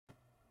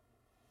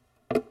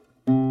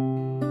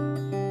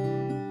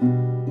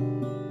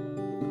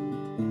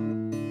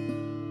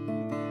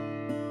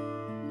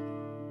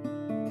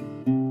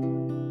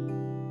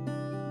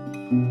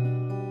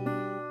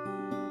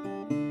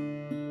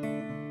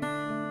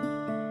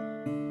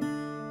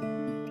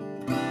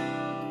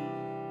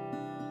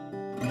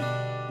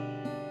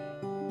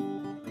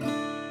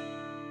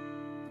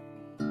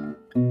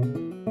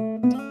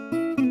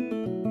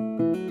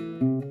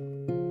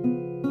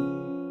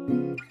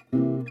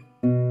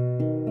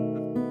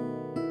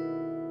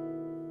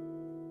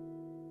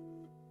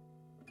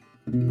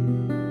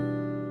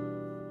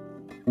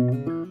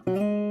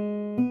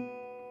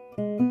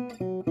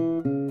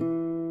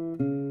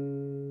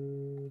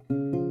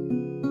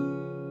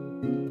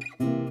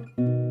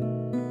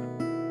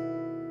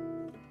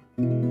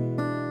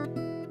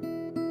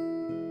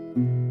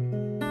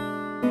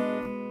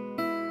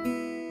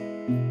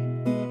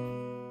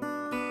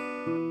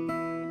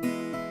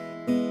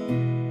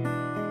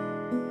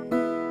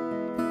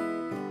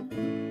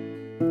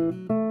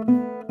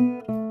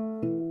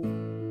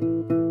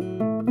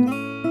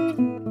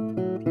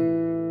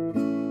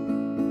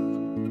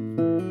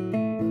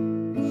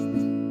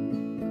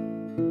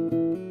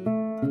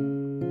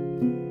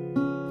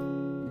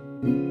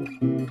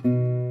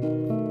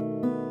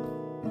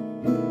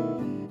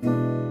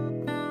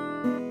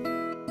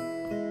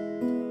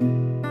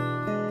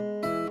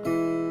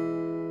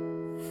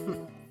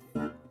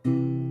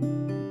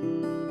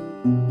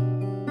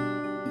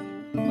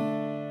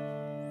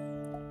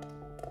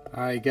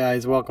All right,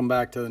 guys, welcome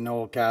back to the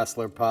Noel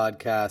Casler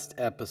podcast,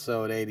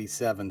 episode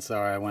 87.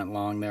 Sorry, I went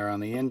long there on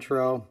the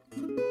intro.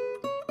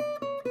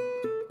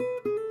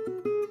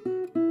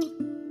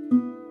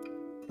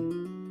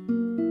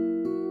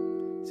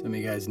 Some of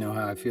you guys know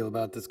how I feel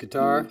about this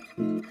guitar.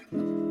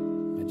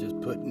 I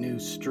just put new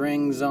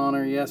strings on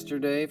her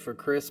yesterday for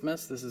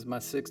Christmas. This is my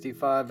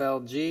 65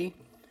 LG,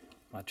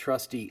 my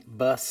trusty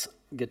bus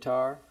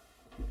guitar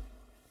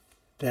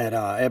that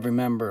every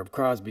member of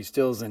Crosby,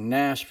 Stills, and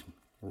Nash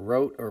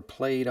wrote or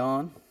played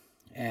on,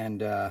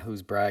 and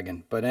who's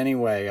bragging. But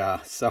anyway,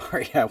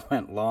 sorry I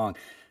went long.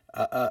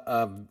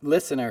 A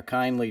listener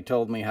kindly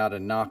told me how to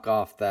knock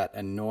off that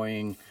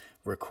annoying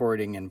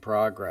recording in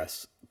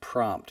progress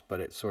prompt,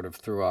 but it sort of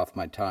threw off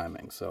my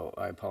timing. So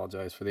I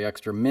apologize for the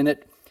extra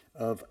minute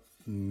of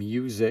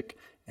music,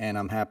 and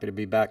I'm happy to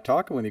be back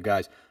talking with you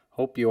guys.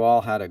 Hope you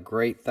all had a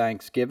great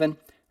Thanksgiving.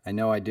 I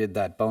know I did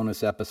that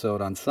bonus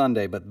episode on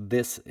Sunday, but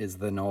this is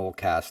the Noel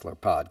Casler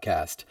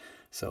podcast.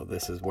 So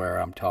this is where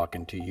I'm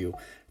talking to you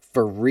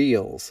for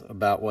reals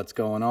about what's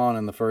going on.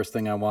 And the first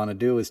thing I want to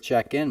do is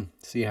check in,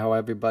 see how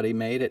everybody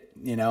made it,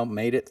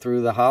 made it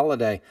through the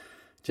holiday.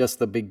 Just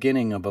the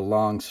beginning of a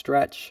long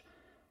stretch,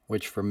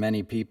 which for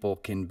many people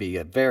can be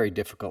a very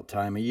difficult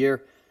time of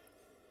year,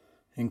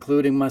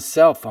 including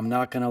myself. I'm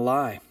not going to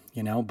lie.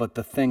 But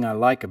the thing I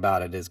like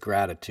about it is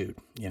gratitude.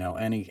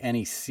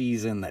 Any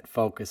season that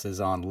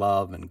focuses on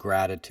love and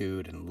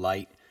gratitude and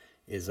light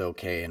is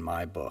okay in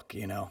my book.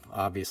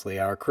 Obviously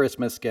our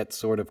Christmas gets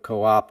sort of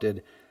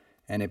co-opted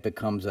and it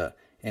becomes an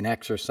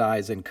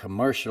exercise in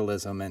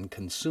commercialism and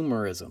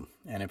consumerism.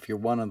 And if you're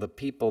one of the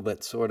people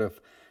that sort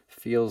of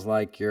feels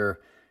like you're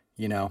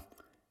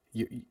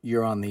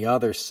on the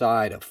other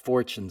side of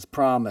fortune's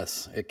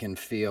promise, it can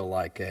feel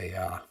like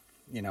a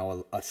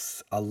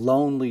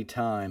lonely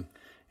time.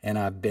 And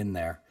I've been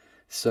there.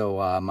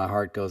 So my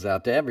heart goes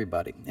out to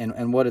everybody.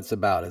 And what it's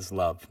about is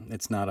love.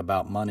 It's not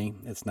about money.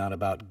 It's not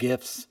about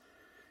gifts.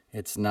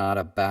 It's not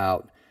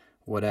about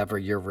whatever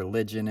your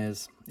religion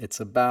is. It's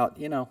about,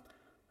 a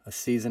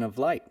season of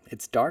light.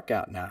 It's dark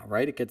out now,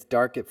 right? It gets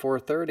dark at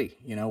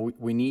 4:30.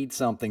 We need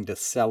something to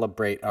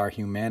celebrate our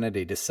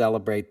humanity, to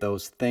celebrate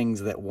those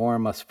things that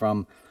warm us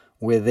from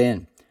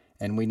within.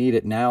 And we need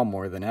it now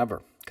more than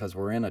ever because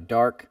we're in a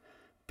dark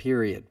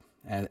period,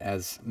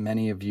 as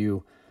many of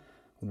you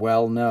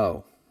well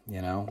know.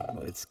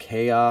 It's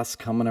chaos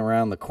coming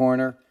around the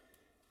corner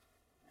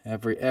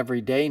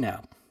every day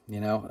now.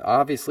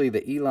 Obviously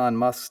the Elon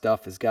Musk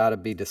stuff has got to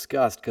be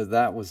discussed because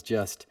that was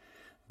just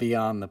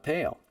beyond the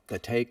pale. The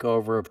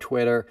takeover of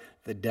Twitter,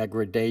 the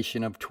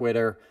degradation of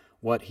Twitter,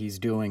 what he's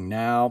doing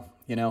now.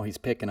 He's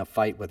picking a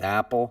fight with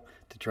Apple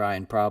to try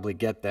and probably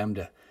get them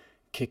to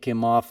kick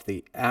him off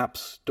the App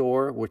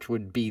Store, which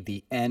would be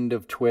the end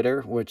of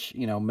Twitter, which,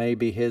 may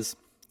be his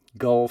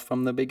goal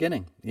from the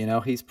beginning.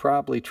 He's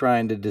probably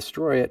trying to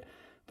destroy it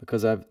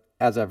because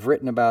as I've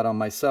written about on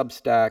my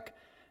Substack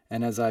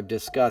and as I've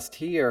discussed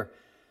here,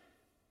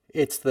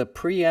 it's the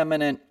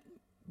preeminent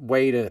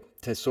way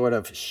to sort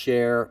of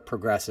share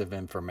progressive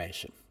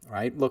information,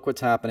 right? Look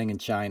what's happening in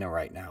China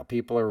right now.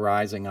 People are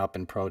rising up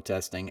and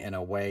protesting in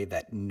a way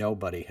that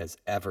nobody has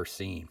ever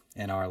seen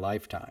in our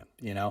lifetime.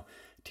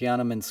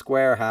 Tiananmen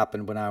Square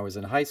happened when I was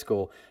in high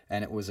school,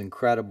 and it was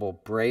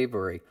incredible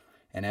bravery.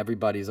 And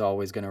everybody's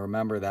always going to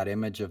remember that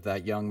image of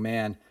that young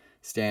man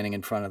standing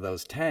in front of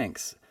those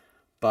tanks.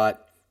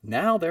 But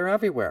now they're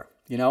everywhere,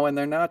 and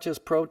they're not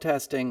just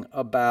protesting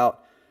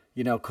about,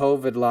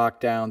 COVID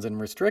lockdowns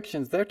and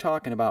restrictions. They're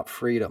talking about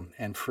freedom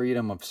and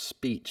freedom of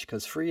speech,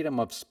 because freedom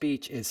of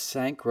speech is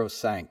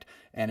sacrosanct,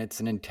 and it's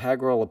an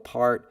integral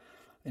part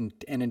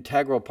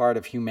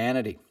of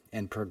humanity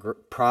and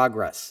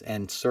progress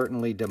and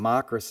certainly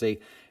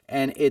democracy.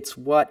 And it's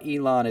what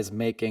Elon is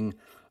making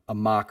a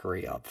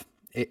mockery of.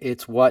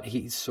 It's what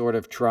he's sort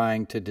of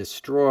trying to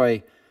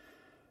destroy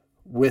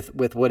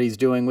with what he's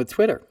doing with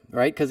Twitter,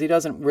 right? Because he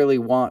doesn't really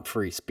want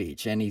free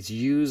speech, and he's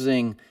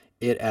using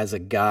it as a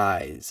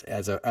guise,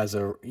 as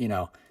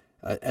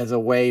a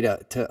way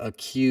to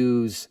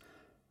accuse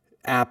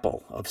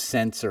Apple of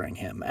censoring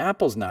him.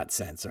 Apple's not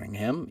censoring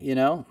him,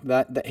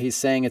 that he's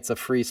saying it's a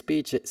free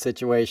speech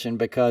situation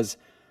because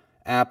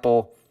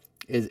Apple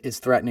is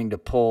threatening to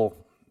pull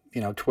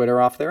Twitter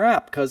off their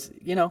app because,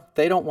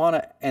 they don't want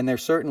to, and they're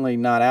certainly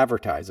not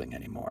advertising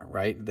anymore,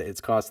 right?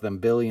 It's cost them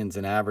billions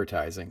in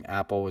advertising.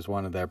 Apple was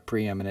one of their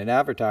preeminent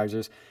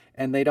advertisers,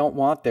 and they don't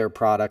want their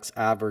products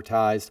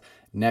advertised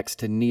next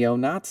to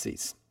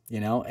neo-Nazis,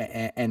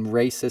 and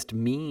racist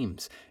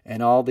memes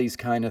and all these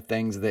kind of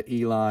things that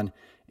Elon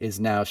is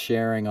now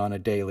sharing on a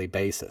daily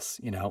basis,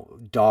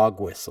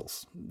 dog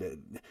whistles,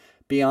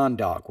 beyond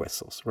dog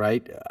whistles,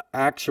 right?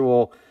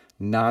 Actual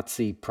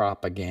Nazi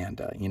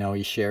propaganda.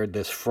 He shared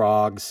this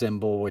frog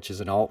symbol, which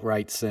is an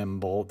alt-right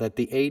symbol that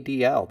the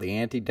ADL, the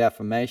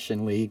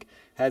Anti-Defamation League,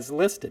 has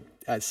listed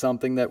as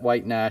something that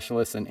white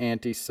nationalists and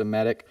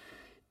anti-Semitic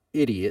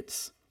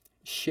idiots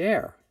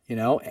share,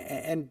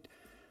 And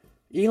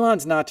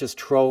Elon's not just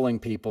trolling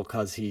people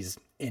because he's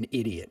an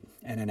idiot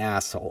and an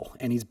asshole.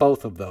 And he's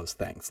both of those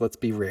things. Let's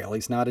be real.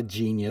 He's not a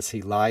genius.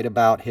 He lied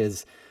about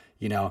his,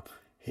 you know,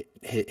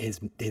 his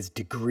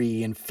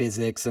degree in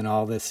physics and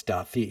all this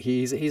stuff.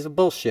 He's a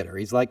bullshitter.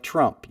 He's like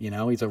Trump,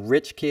 He's a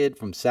rich kid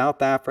from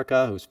South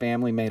Africa whose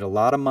family made a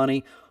lot of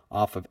money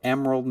off of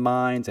emerald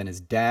mines, and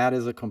his dad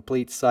is a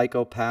complete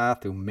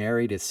psychopath who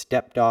married his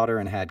stepdaughter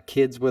and had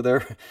kids with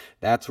her.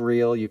 That's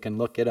real. You can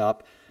look it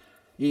up.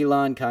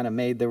 Elon kind of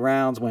made the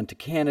rounds, went to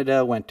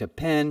Canada, went to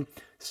Penn,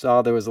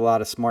 saw there was a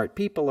lot of smart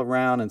people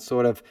around and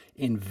sort of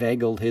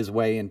inveigled his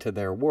way into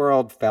their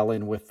world, fell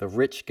in with the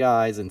rich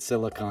guys in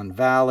Silicon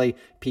Valley.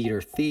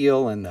 Peter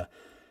Thiel and the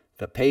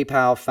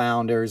PayPal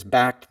founders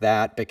backed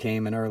that,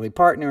 became an early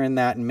partner in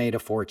that, and made a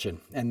fortune.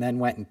 And then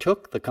went and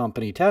took the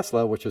company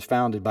Tesla, which was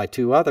founded by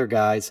two other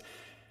guys,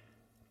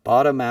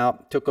 bought them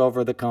out, took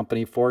over the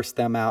company, forced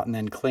them out, and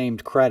then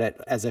claimed credit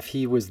as if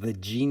he was the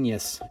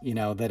genius,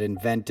 that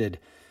invented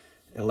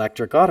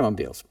electric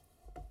automobiles.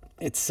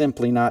 It's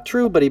simply not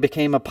true, but he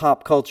became a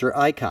pop culture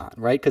icon,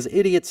 right? Because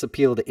idiots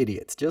appeal to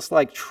idiots. Just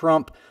like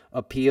Trump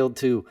appealed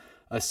to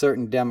a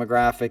certain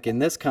demographic in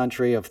this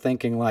country of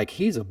thinking like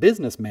he's a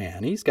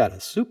businessman, he's got a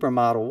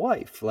supermodel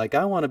wife, like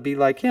I want to be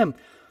like him.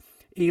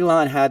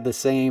 Elon had the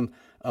same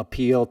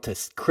appeal to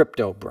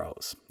crypto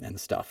bros and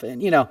stuff.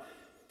 And,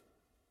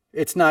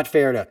 it's not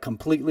fair to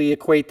completely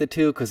equate the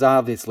two because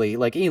obviously,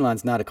 like,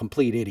 Elon's not a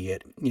complete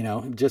idiot,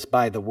 just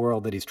by the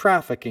world that he's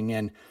trafficking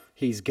in.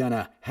 He's going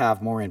to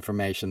have more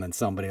information than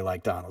somebody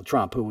like Donald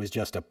Trump, who was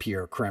just a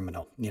pure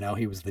criminal.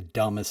 He was the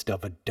dumbest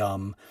of a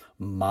dumb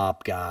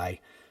mob guy,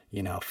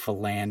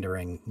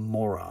 philandering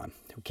moron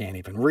who can't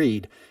even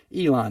read.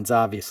 Elon's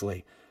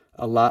obviously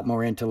a lot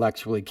more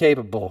intellectually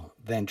capable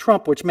than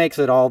Trump, which makes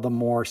it all the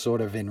more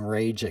sort of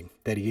enraging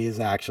that he is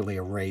actually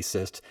a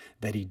racist,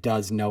 that he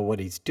does know what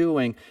he's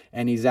doing,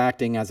 and he's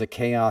acting as a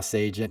chaos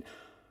agent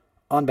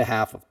on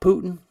behalf of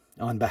Putin,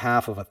 on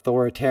behalf of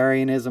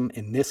authoritarianism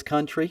in this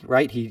country,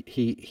 right?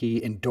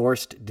 He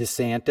endorsed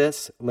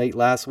DeSantis late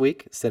last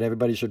week, said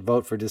everybody should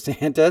vote for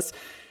DeSantis.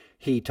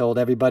 He told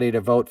everybody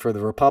to vote for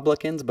the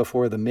Republicans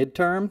before the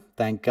midterm.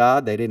 Thank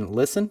God they didn't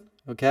listen,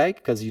 okay?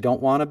 Because you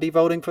don't want to be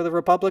voting for the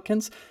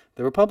Republicans.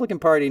 The Republican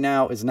Party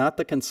now is not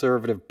the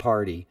conservative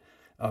party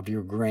of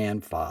your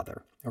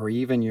grandfather or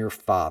even your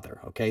father,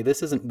 okay?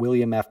 This isn't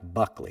William F.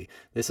 Buckley.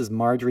 This is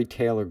Marjorie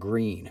Taylor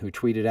Greene, who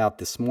tweeted out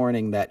this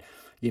morning that,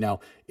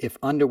 if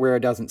underwear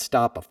doesn't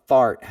stop a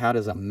fart, how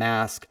does a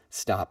mask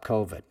stop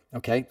COVID?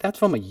 Okay, that's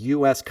from a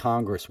U.S.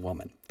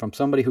 Congresswoman, from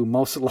somebody who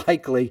most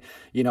likely,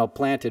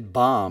 planted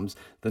bombs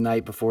the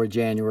night before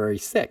January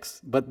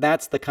 6th. But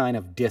that's the kind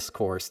of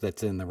discourse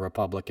that's in the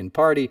Republican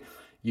Party.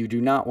 You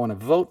do not want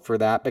to vote for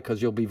that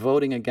because you'll be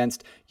voting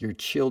against your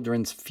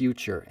children's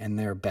future and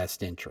their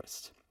best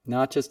interests,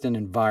 not just in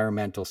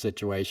environmental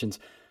situations,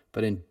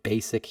 but in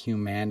basic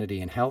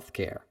humanity and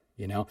healthcare.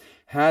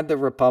 Had the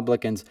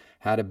Republicans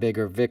had a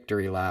bigger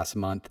victory last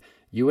month,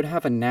 you would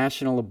have a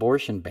national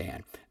abortion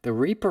ban. The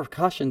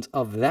repercussions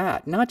of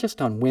that, not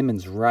just on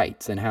women's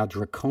rights and how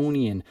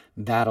draconian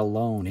that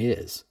alone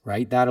is,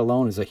 right? That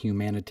alone is a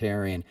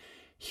humanitarian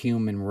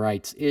human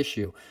rights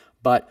issue.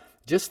 But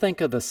just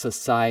think of the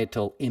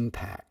societal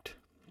impact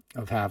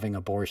of having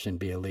abortion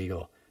be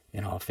illegal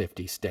in all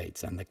 50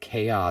 states and the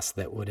chaos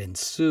that would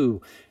ensue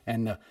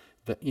and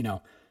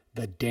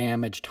the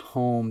damaged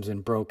homes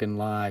and broken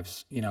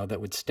lives,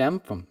 that would stem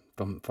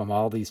from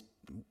all these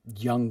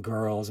young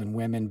girls and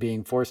women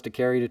being forced to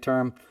carry to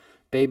term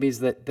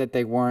babies that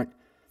they weren't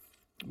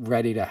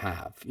ready to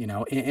have,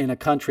 in a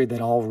country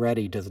that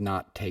already does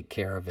not take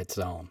care of its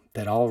own,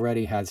 that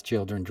already has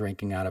children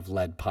drinking out of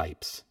lead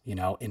pipes,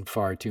 in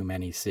far too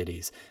many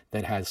cities,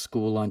 that has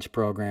school lunch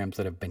programs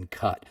that have been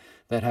cut,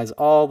 that has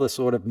all the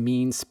sort of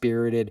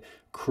mean-spirited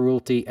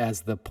cruelty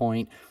as the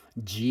point,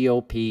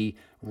 GOP,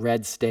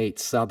 red state,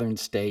 southern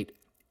state,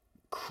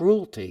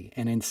 cruelty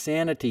and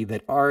insanity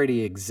that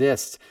already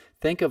exists.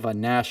 Think of a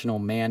national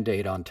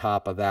mandate on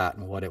top of that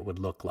and what it would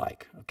look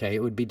like. Okay,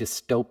 it would be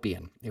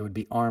dystopian. It would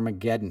be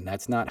Armageddon.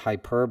 That's not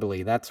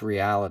hyperbole. That's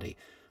reality.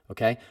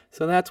 Okay,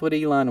 so that's what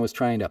Elon was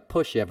trying to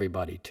push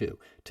everybody to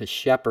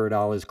shepherd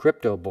all his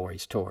crypto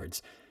boys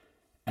towards.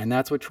 And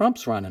that's what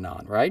Trump's running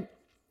on, right?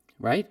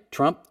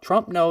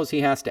 Trump knows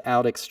he has to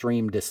out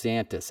extreme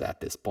DeSantis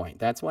at this point.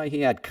 That's why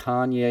he had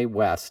Kanye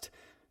West,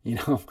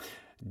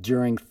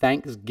 during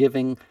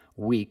Thanksgiving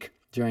week,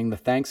 during the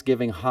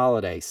Thanksgiving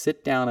holiday,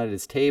 sit down at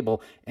his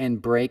table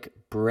and break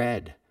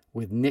bread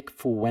with Nick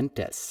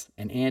Fuentes,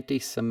 an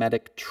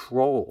anti-Semitic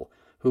troll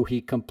who he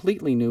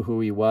completely knew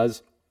who he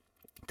was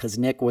because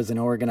Nick was an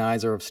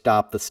organizer of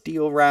Stop the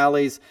Steal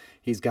rallies.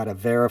 He's got a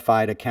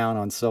verified account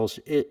on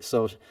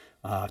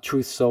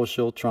Truth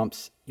Social,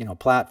 Trump's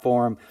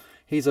platform.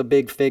 He's a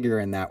big figure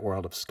in that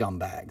world of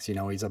scumbags.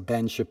 He's a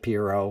Ben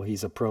Shapiro.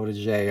 He's a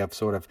protege of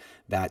sort of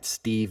that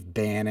Steve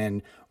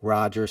Bannon,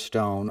 Roger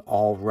Stone,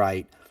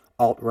 alt-right,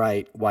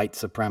 white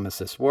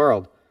supremacist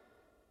world.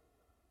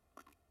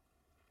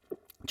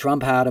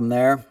 Trump had him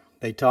there.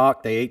 They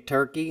talked, they ate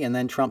turkey, and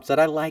then Trump said,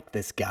 I like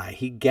this guy.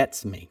 He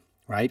gets me.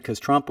 right?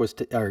 Because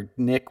or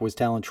Nick was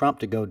telling Trump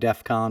to go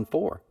DEFCON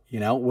 4,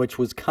 which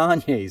was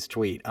Kanye's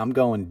tweet. I'm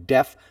going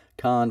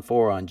DEFCON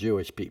 4 on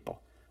Jewish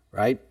people,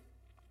 right?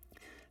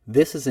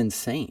 This is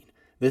insane.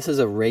 This is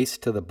a race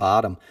to the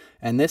bottom.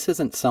 And this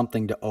isn't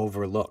something to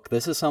overlook.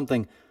 This is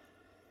something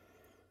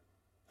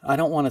I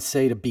don't want to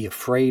say to be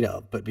afraid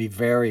of, but be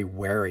very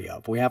wary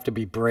of. We have to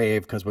be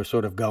brave because we're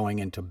sort of going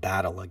into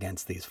battle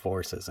against these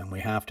forces, and we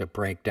have to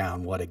break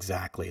down what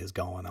exactly is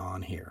going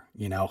on here.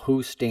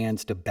 Who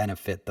stands to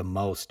benefit the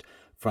most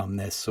from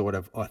this sort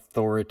of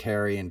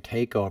authoritarian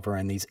takeover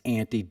and these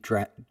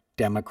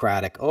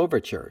anti-democratic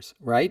overtures,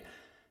 right?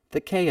 The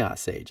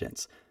chaos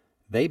agents.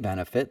 They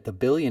benefit. The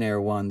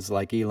billionaire ones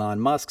like Elon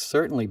Musk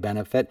certainly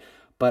benefit.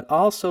 But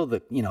also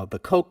the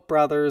Koch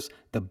brothers,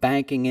 the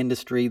banking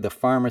industry, the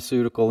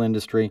pharmaceutical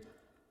industry,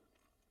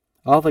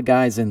 all the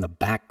guys in the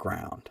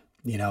background,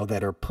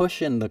 that are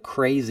pushing the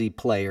crazy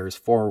players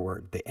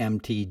forward, the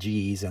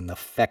MTGs and the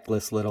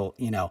feckless little,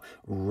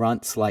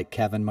 runts like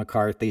Kevin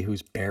McCarthy,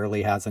 who's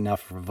barely has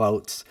enough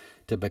votes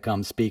to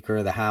become Speaker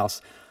of the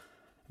House.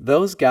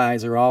 Those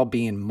guys are all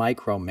being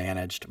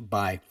micromanaged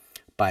by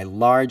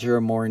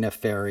larger, more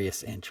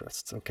nefarious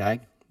interests, okay?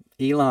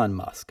 Elon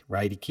Musk,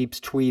 right? He keeps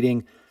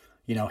tweeting.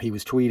 He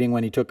was tweeting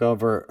when he took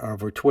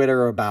over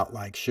Twitter about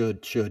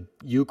should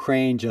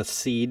Ukraine just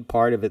cede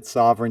part of its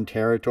sovereign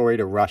territory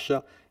to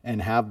Russia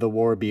and have the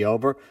war be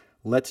over?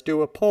 Let's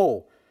do a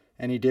poll.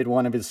 And he did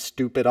one of his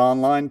stupid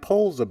online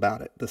polls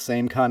about it. The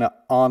same kind of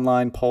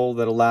online poll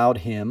that allowed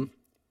him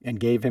and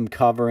gave him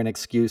cover and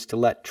excuse to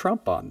let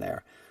Trump on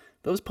there.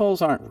 Those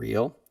polls aren't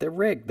real. They're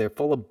rigged. They're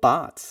full of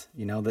bots,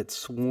 that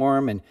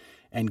swarm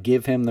and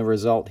give him the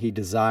result he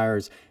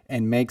desires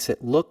and makes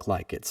it look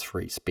like it's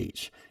free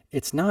speech.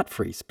 It's not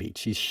free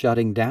speech. He's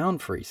shutting down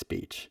free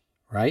speech,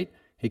 right?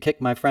 He kicked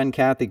my friend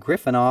Kathy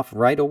Griffin off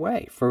right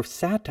away for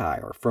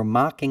satire, for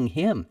mocking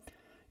him,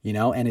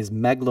 and his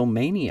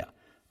megalomania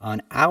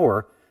on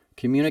our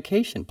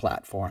communication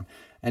platform.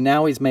 And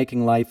now he's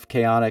making life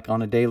chaotic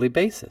on a daily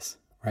basis,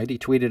 right? He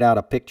tweeted out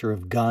a picture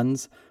of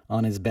guns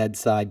on his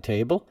bedside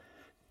table.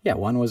 Yeah,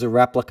 one was a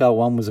replica,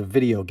 one was a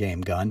video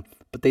game gun,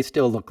 but they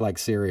still look like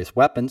serious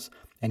weapons.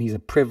 And he's a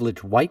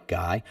privileged white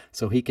guy,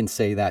 so he can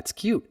say that's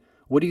cute.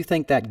 What do you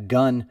think that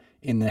gun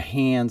in the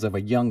hands of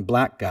a young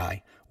black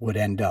guy would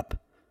end up,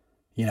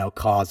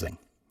 causing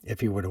if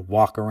he were to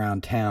walk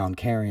around town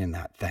carrying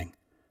that thing,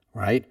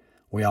 right?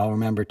 We all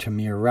remember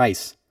Tamir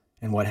Rice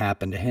and what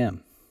happened to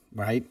him,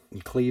 right?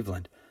 In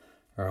Cleveland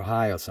or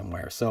Ohio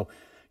somewhere. So,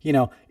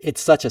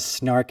 it's such a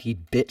snarky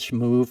bitch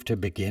move to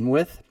begin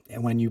with.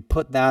 And when you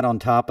put that on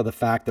top of the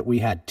fact that we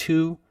had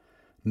 2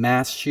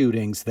 mass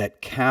shootings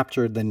that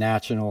captured the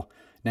national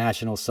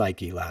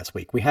psyche last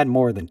week. We had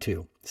more than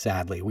 2,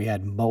 sadly. We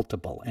had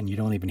multiple, and you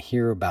don't even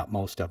hear about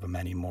most of them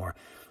anymore.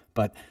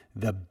 But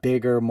the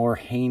bigger, more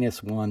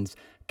heinous ones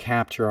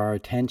capture our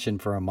attention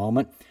for a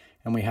moment.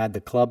 And we had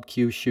the Club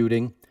Q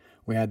shooting.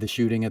 We had the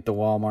shooting at the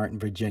Walmart in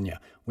Virginia.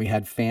 We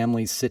had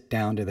families sit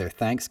down to their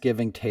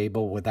Thanksgiving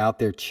table without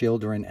their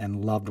children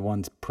and loved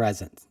ones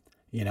present,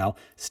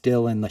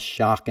 still in the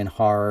shock and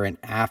horror and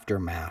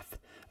aftermath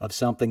of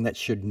something that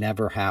should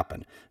never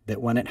happen.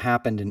 That when it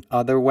happened in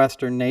other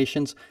Western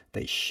nations,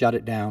 they shut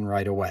it down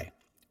right away,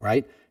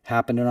 right?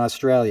 Happened in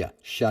Australia,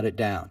 shut it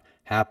down.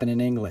 Happened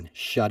in England,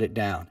 shut it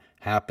down.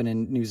 Happened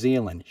in New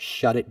Zealand,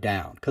 shut it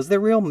down. Because they're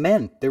real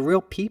men, they're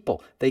real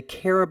people. They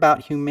care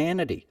about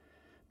humanity.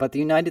 But the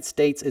United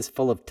States is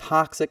full of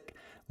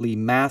toxically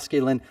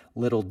masculine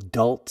little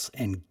dolts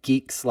and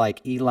geeks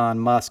like Elon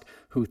Musk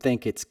who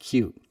think it's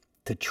cute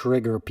to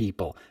trigger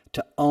people,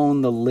 to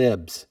own the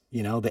libs,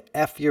 the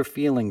F your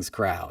feelings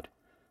crowd.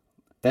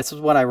 This is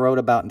what I wrote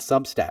about in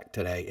Substack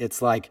today.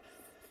 It's like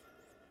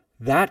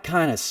that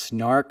kind of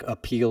snark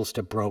appeals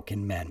to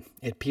broken men.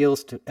 It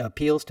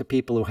appeals to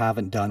people who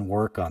haven't done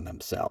work on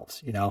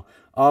themselves.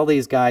 All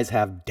these guys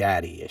have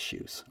daddy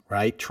issues,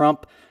 right?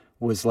 Trump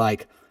was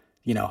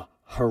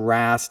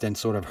harassed and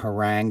sort of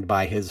harangued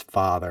by his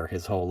father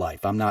his whole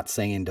life. I'm not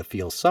saying to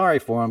feel sorry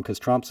for him because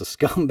Trump's a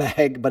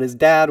scumbag, but his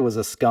dad was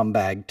a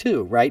scumbag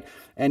too, right?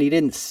 And he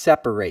didn't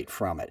separate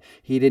from it.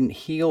 He didn't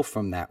heal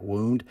from that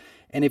wound.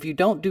 And if you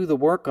don't do the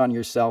work on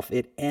yourself,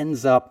 it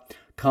ends up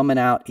coming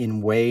out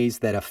in ways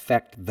that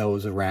affect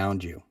those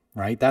around you,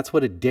 right? That's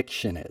what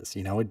addiction is.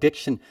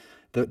 Addiction,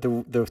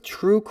 the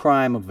true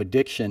crime of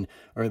addiction,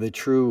 or the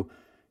true,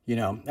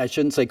 I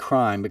shouldn't say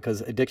crime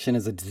because addiction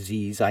is a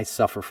disease. I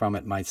suffer from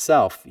it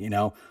myself,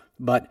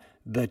 but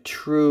the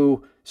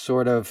true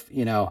sort of,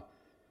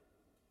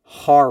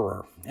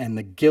 horror and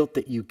the guilt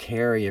that you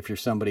carry if you're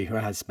somebody who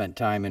has spent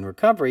time in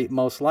recovery,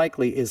 most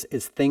likely is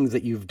things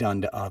that you've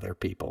done to other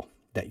people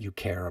that you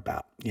care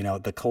about.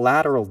 The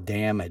collateral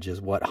damage is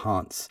what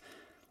haunts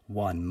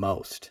one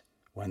most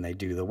when they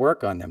do the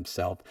work on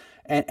themselves.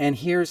 And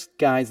here's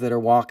guys that are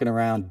walking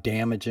around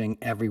damaging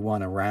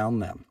everyone around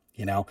them,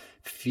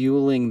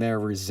 fueling their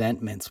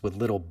resentments with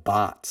little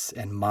bots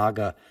and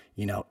MAGA,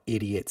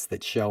 idiots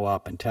that show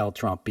up and tell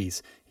Trump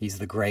he's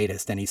the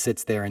greatest. And he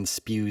sits there and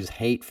spews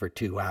hate for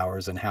 2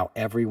 hours and how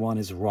everyone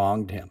has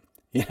wronged him,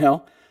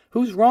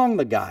 Who's wrong,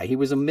 the guy? He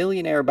was a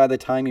millionaire by the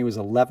time he was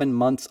 11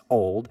 months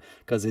old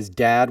because his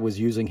dad was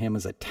using him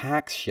as a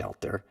tax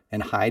shelter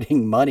and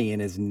hiding money in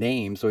his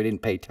name so he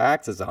didn't pay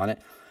taxes on it.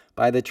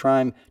 By the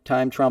time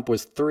Trump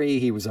was 3,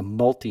 he was a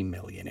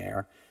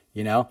multimillionaire.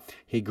 You know,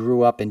 he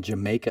grew up in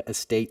Jamaica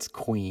Estates,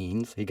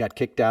 Queens. He got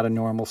kicked out of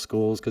normal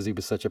schools because he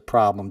was such a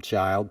problem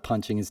child,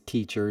 punching his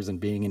teachers and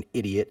being an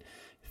idiot,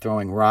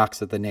 throwing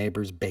rocks at the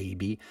neighbor's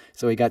baby.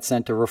 So he got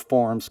sent to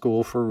reform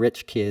school for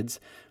rich kids,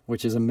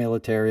 which is a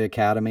military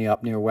academy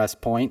up near West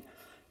Point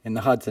in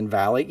the Hudson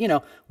Valley,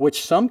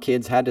 which some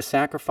kids had to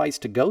sacrifice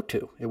to go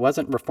to. It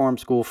wasn't reform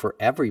school for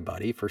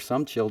everybody. For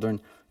some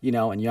children,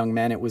 and young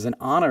men, it was an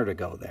honor to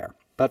go there.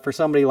 But for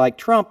somebody like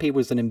Trump, he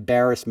was an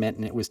embarrassment,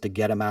 and it was to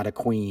get him out of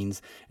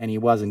Queens, and he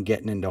wasn't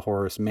getting into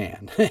Horace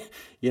Mann,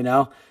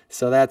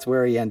 So that's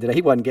where he ended up.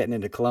 He wasn't getting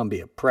into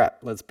Columbia Prep,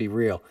 let's be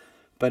real.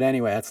 But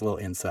anyway, that's a little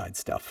inside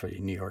stuff for you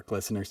New York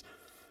listeners.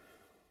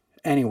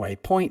 Anyway,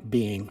 point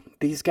being,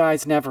 these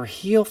guys never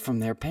heal from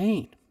their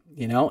pain,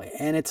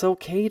 and it's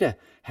okay to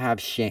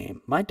have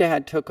shame. My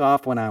dad took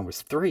off when I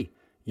was 3,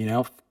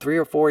 3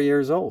 or 4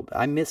 years old.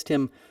 I missed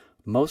him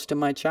most of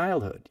my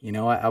childhood.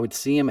 I would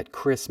see him at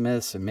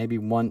Christmas and maybe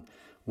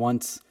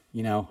once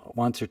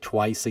or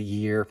twice a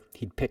year.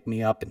 He'd pick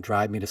me up and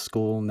drive me to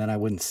school, and then I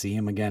wouldn't see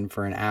him again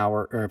for an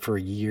hour or for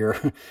a year,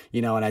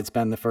 and I'd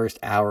spend the first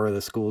hour of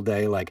the school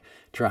day like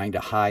trying to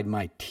hide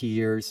my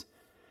tears,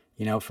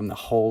 from the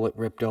hole it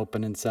ripped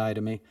open inside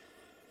of me.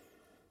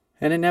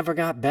 And it never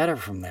got better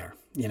from there,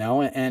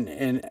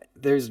 and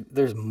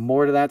there's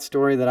more to that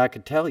story that I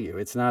could tell you.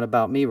 It's not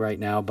about me right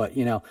now, but,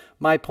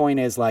 my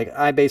point is, like,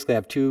 I basically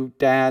have 2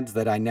 dads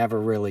that I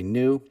never really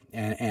knew,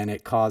 and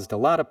it caused a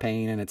lot of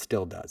pain, and it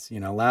still does.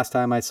 Last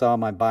time I saw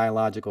my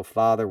biological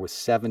father was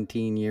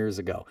 17 years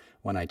ago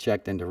when I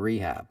checked into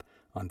rehab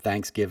on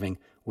Thanksgiving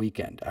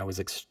weekend. I was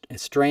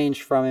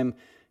estranged from him.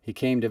 He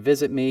came to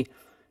visit me,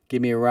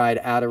 give me a ride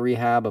out of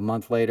rehab a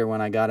month later when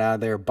I got out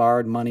of there,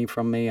 borrowed money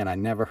from me, and I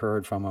never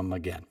heard from him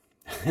again.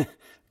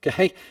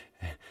 Okay?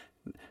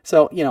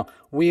 So,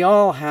 we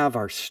all have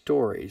our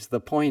stories. The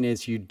point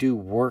is you do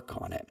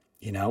work on it.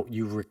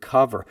 You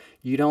recover.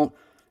 You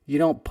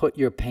don't put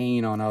your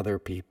pain on other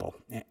people.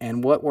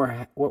 And what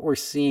we're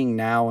seeing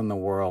now in the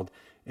world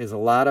is a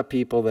lot of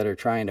people that are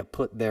trying to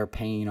put their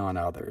pain on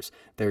others.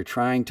 They're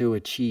trying to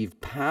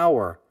achieve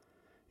power,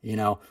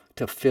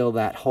 to fill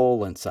that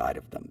hole inside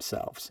of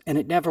themselves. And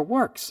it never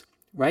works,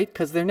 right?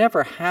 Because they're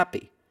never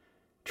happy.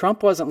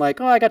 Trump wasn't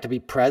like, oh, I got to be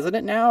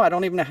president now. I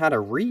don't even know how to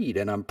read,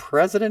 and I'm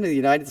president of the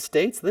United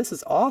States. This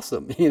is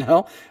awesome.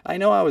 I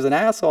know I was an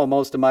asshole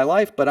most of my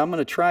life, but I'm going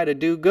to try to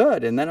do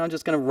good, and then I'm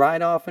just going to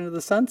ride off into the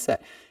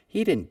sunset.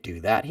 He didn't do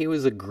that. He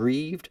was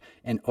aggrieved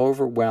and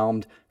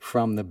overwhelmed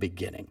from the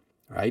beginning,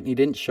 right? He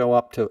didn't show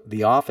up to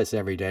the office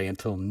every day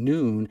until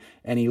noon,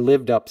 and he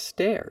lived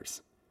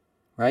upstairs.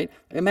 Right?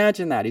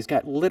 Imagine that. He's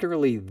got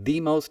literally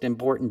the most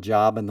important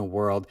job in the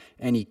world,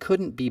 and he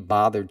couldn't be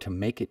bothered to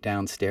make it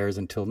downstairs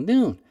until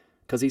noon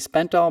because he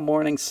spent all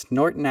morning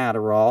snorting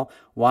Adderall,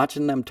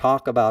 watching them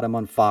talk about him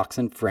on Fox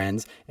and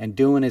Friends, and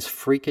doing his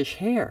freakish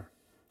hair.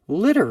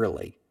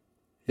 Literally.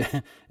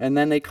 And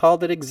then they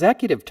called it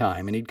executive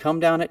time, and he'd come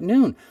down at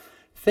noon.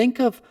 Think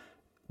of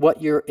what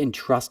you're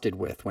entrusted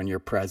with when you're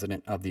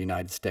president of the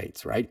United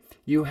States, right?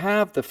 You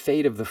have the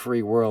fate of the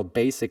free world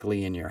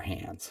basically in your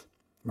hands,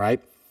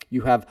 right?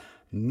 You have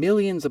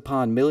millions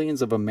upon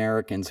millions of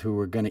Americans who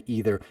are going to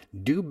either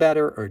do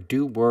better or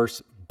do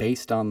worse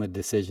based on the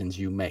decisions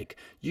you make.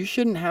 You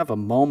shouldn't have a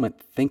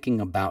moment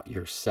thinking about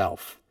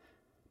yourself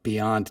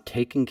beyond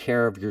taking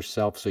care of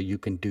yourself so you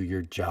can do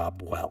your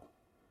job well,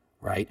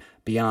 right?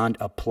 Beyond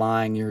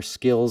applying your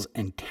skills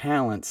and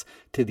talents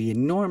to the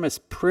enormous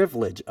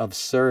privilege of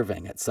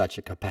serving at such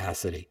a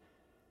capacity.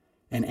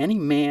 And any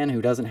man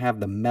who doesn't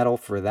have the mettle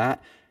for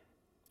that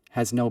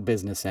has no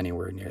business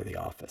anywhere near the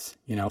office.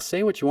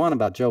 Say what you want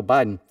about Joe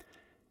Biden.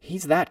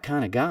 He's that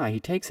kind of guy. He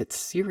takes it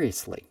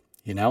seriously,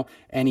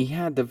 and he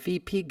had the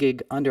VP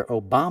gig under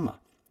Obama,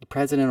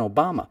 President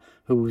Obama,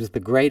 who was the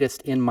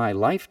greatest in my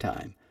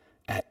lifetime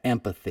at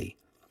empathy,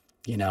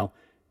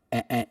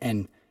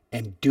 and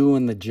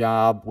doing the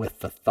job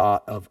with the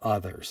thought of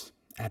others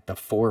at the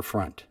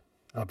forefront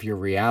of your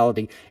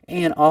reality,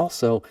 and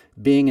also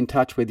being in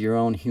touch with your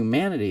own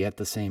humanity at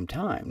the same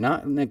time,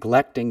 not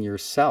neglecting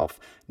yourself,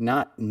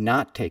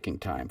 not taking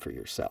time for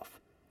yourself,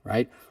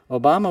 right?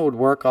 Obama would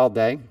work all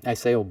day. I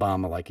say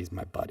Obama like he's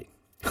my buddy.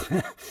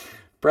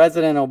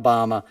 President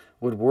Obama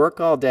would work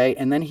all day,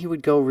 and then he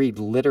would go read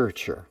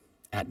literature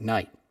at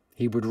night.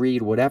 He would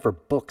read whatever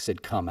books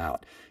had come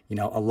out.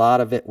 A lot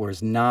of it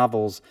was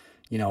novels,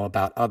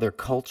 about other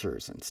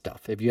cultures and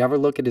stuff. If you ever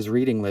look at his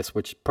reading list,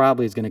 which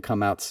probably is going to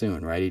come out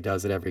soon, right? He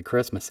does it every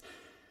Christmas.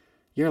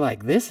 You're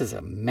like, this is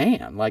a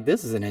man. Like,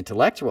 this is an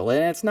intellectual.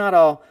 And it's not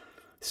all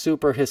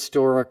super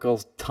historical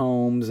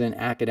tomes and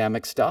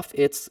academic stuff.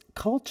 It's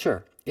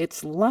culture.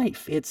 It's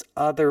life. It's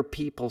other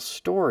people's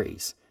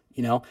stories,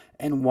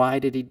 And why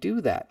did he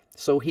do that?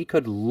 So he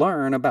could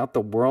learn about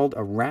the world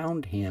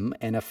around him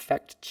and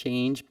affect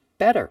change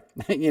better,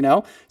 you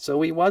know?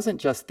 So he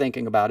wasn't just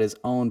thinking about his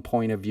own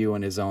point of view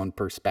and his own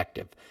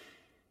perspective.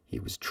 He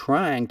was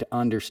trying to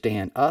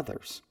understand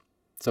others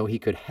so he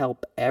could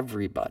help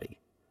everybody,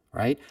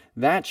 right?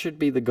 That should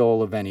be the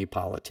goal of any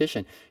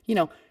politician. You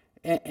know,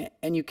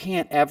 and you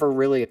can't ever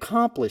really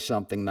accomplish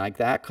something like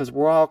that because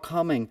we're all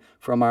coming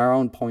from our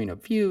own point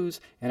of views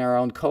and our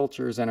own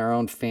cultures and our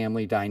own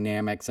family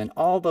dynamics and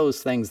all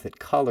those things that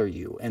color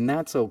you. And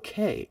that's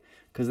okay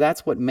because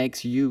that's what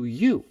makes you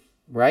you,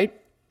 right?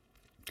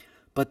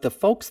 But the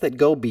folks that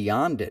go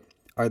beyond it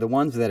are the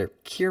ones that are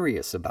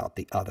curious about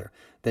the other,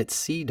 that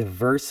see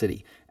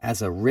diversity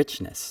as a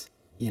richness,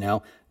 you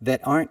know,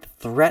 that aren't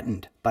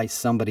threatened by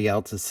somebody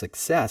else's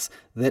success,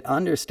 that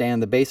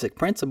understand the basic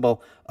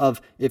principle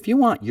of if you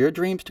want your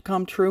dreams to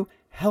come true,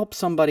 help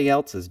somebody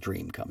else's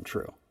dream come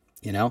true.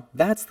 You know,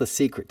 that's the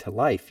secret to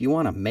life. You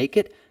want to make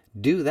it,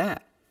 do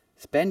that.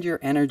 Spend your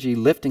energy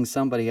lifting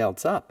somebody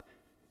else up,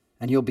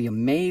 and you'll be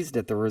amazed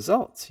at the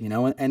results, you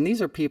know, and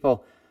these are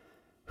people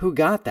who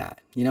got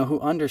that, you know, who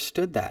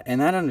understood that. And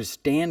that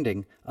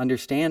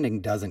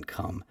understanding doesn't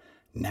come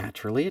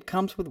naturally. It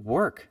comes with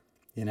work,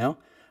 you know.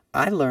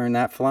 I learned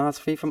that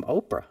philosophy from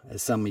Oprah,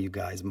 as some of you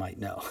guys might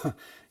know,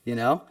 you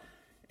know.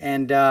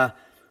 And,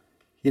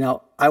 you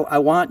know, I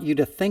want you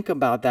to think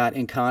about that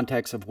in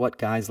context of what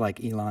guys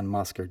like Elon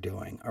Musk are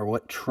doing or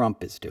what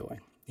Trump is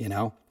doing, you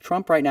know.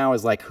 Trump right now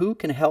is like, who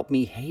can help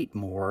me hate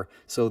more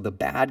so the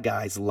bad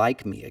guys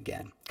like me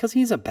again? Because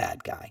he's a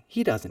bad guy.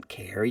 He doesn't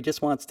care. He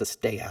just wants to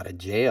stay out of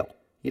jail.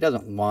 He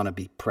doesn't want to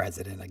be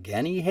president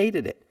again. He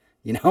hated it.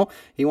 You know,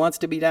 he wants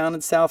to be down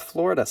in South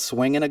Florida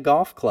swinging a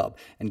golf club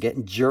and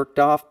getting jerked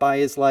off by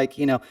his, like,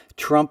 you know,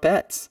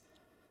 trumpettes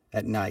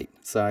at night.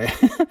 Sorry.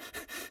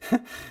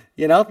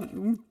 You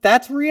know,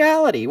 that's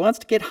reality. He wants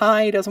to get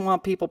high. He doesn't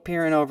want people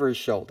peering over his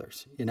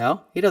shoulders. You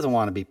know, he doesn't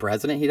want to be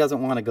president. He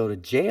doesn't want to go to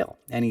jail.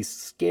 And he's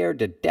scared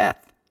to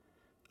death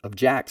of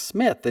Jack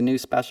Smith, the new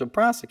special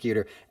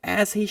prosecutor,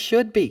 as he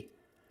should be,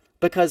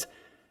 because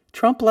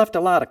Trump left a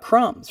lot of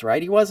crumbs,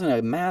 right? He wasn't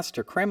a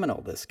master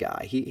criminal, this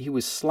guy. He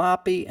was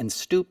sloppy and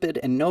stupid,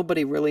 and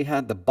nobody really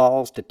had the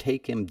balls to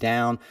take him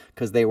down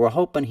because they were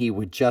hoping he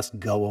would just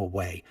go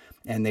away,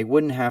 and they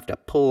wouldn't have to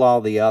pull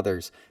all the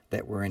others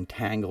that were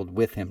entangled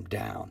with him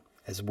down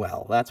as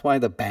well. That's why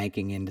the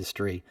banking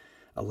industry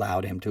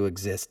allowed him to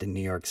exist in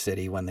New York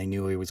City when they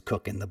knew he was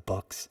cooking the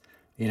books.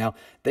 You know,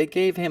 they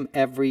gave him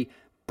every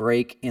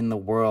break in the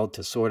world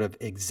to sort of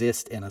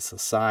exist in a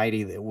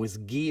society that was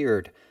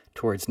geared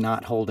towards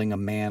not holding a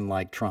man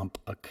like Trump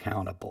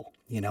accountable.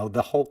 You know,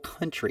 the whole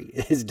country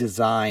is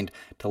designed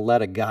to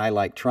let a guy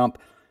like Trump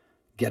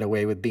get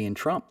away with being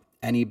Trump.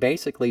 And he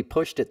basically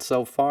pushed it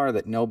so far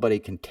that nobody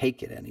can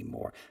take it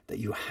anymore, that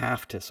you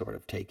have to sort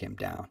of take him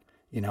down.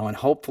 You know, and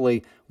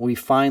hopefully we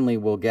finally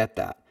will get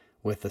that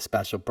with the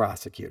special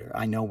prosecutor.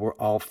 I know we're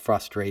all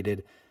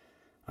frustrated.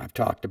 I've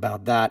talked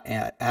about that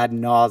ad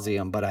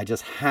nauseum, but I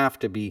just have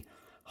to be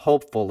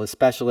hopeful,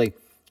 especially,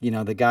 you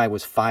know, the guy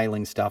was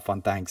filing stuff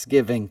on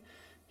Thanksgiving.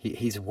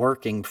 He's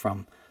working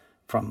from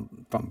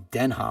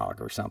Den Haag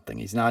or something.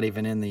 He's not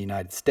even in the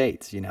United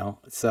States, you know.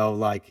 So,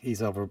 like,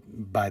 he's over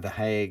by The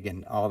Hague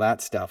and all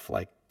that stuff.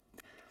 Like,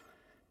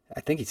 I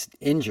think he's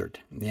injured,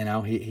 you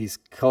know. He's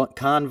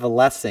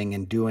convalescing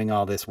and doing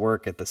all this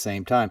work at the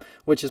same time,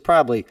 which is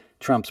probably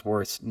Trump's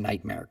worst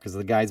nightmare because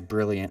the guy's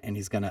brilliant and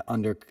he's going to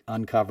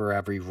uncover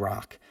every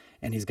rock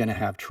and he's going to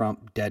have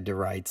Trump dead to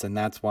rights. And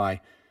that's why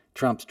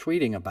Trump's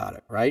tweeting about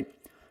it, right?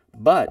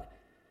 But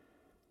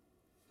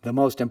the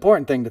most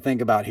important thing to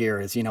think about here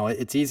is, you know,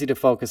 it's easy to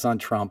focus on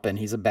Trump and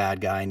he's a bad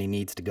guy and he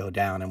needs to go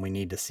down and we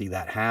need to see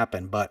that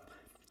happen. But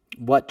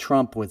what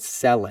Trump was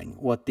selling,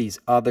 what these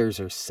others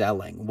are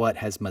selling, what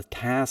has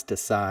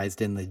metastasized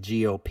in the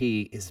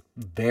GOP is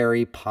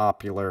very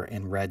popular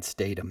in red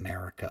state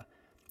America.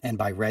 And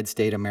by red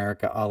state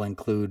America, I'll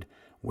include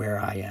where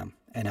I am,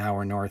 an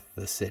hour north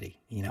of the city.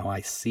 You know,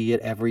 I see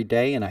it every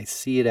day and I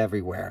see it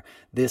everywhere.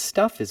 This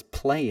stuff is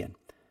playing,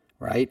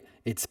 right?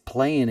 It's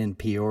playing in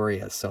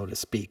Peoria, so to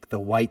speak, the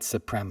white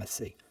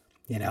supremacy,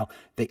 you know,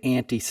 the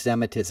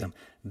anti-Semitism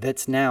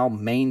that's now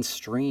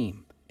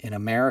mainstream in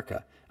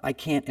America. I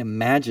can't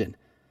imagine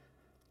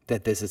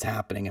that this is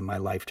happening in my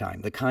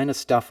lifetime. The kind of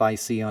stuff I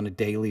see on a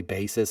daily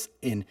basis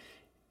in,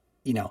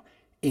 you know,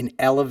 in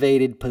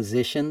elevated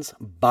positions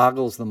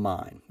boggles the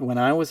mind. When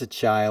I was a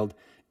child,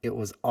 it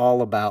was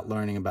all about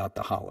learning about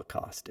the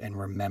Holocaust and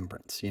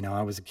remembrance. You know,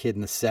 I was a kid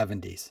in the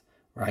 70s,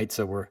 right?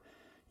 So we're,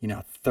 you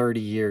know, 30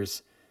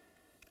 years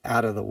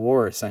out of the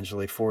war,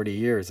 essentially 40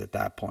 years at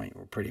that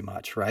point, pretty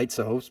much, right?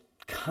 So it was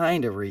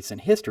kind of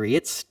recent history.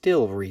 It's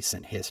still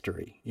recent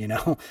history, you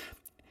know?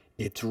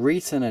 It's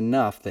recent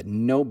enough that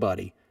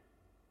nobody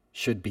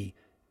should be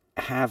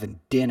having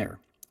dinner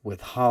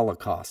with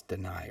Holocaust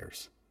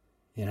deniers,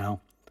 you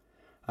know?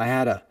 I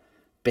had a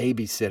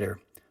babysitter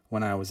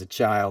when I was a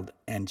child,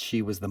 and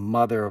she was the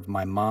mother of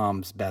my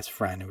mom's best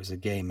friend, who was a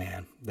gay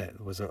man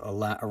that was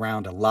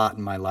around a lot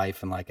in my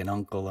life and like an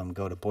uncle and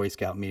go to Boy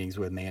Scout meetings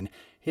with me. And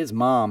his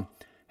mom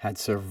had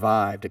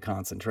survived a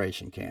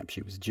concentration camp.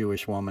 She was a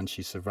Jewish woman.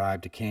 She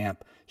survived a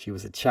camp. She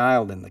was a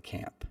child in the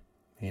camp,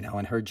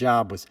 and her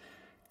job was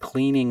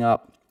cleaning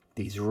up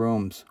these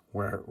rooms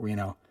where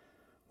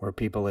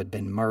people had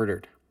been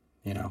murdered,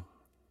 you know,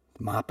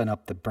 mopping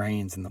up the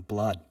brains and the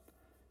blood,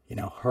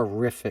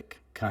 horrific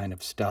kind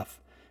of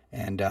stuff.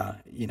 And,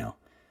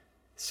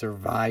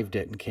 survived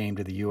it and came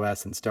to the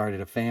U.S. and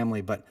started a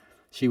family. But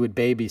she would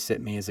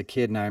babysit me as a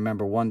kid. And I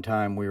remember one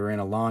time we were in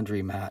a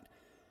laundromat.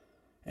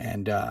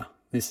 And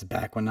this is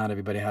back when not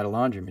everybody had a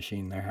laundry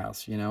machine in their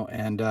house,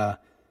 And, I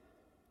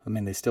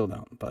mean, they still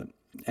don't. But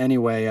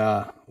anyway,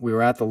 we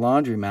were at the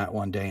laundromat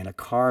one day and a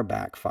car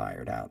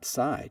backfired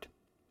outside,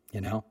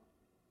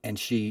 And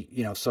she,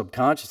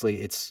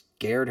 subconsciously, it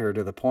scared her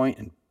to the point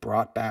and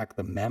brought back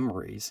the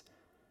memories.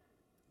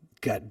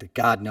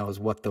 God knows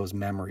what those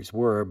memories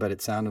were, but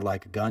it sounded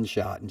like a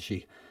gunshot, and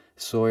she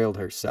soiled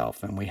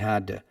herself, and we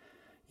had to,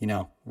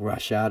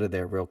 rush out of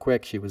there real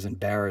quick. She was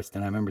embarrassed,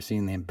 and I remember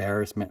seeing the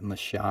embarrassment and the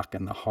shock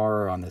and the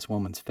horror on this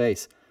woman's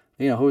face,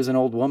 who was an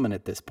old woman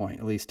at this point,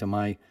 at least to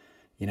my,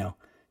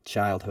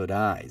 childhood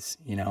eyes,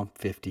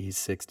 50s,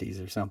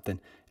 60s or something.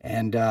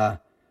 And,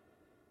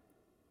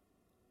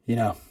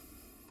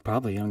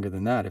 probably younger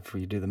than that if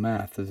you do the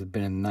math. This had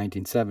been in the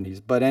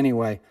 1970s. But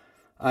anyway,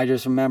 I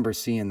just remember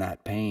seeing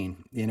that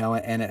pain,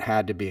 and it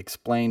had to be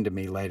explained to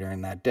me later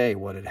in that day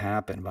what had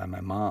happened by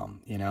my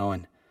mom,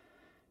 and,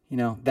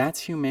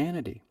 that's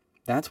humanity.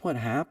 That's what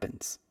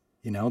happens.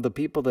 The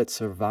people that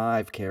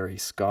survive carry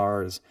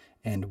scars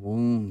and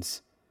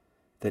wounds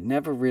that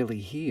never really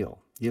heal.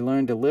 You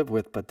learn to live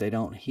with, but they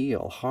don't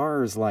heal.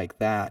 Horrors like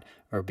that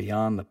are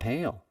beyond the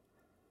pale,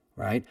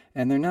 right?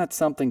 And they're not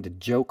something to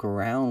joke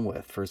around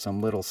with for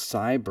some little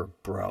cyber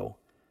bro,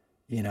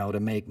 to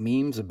make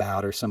memes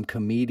about, or some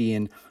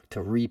comedian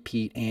to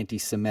repeat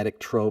anti-Semitic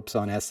tropes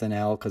on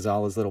SNL because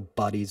all his little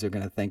buddies are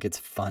going to think it's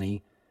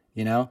funny,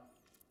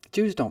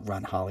 Jews don't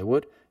run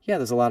Hollywood. Yeah,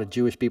 there's a lot of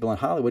Jewish people in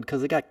Hollywood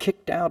because they got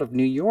kicked out of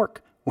New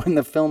York when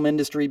the film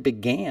industry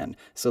began.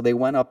 So they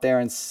went up there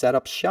and set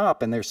up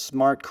shop, and they're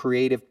smart,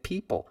 creative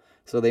people.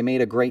 So they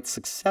made a great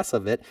success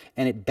of it,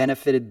 and it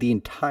benefited the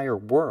entire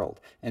world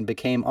and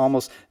became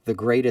almost the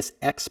greatest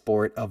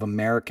export of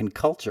American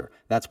culture.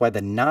 That's why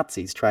the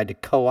Nazis tried to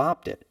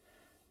co-opt it,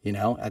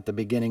 at the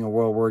beginning of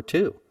World War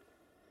II.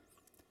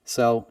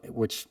 So,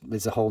 which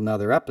is a whole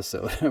nother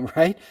episode,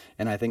 right?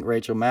 And I think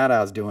Rachel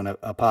Maddow's doing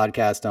a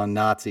podcast on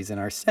Nazis in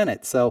our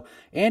Senate. So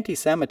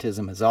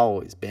anti-Semitism has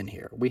always been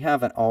here. We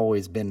haven't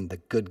always been the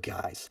good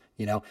guys,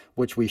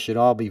 which we should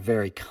all be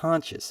very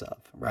conscious of,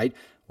 right?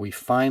 We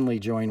finally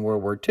joined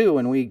World War II,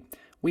 and we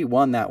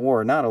won that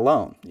war, not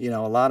alone. A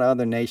lot of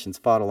other nations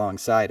fought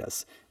alongside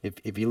us.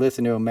 If you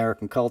listen to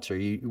American culture,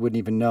 you wouldn't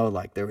even know,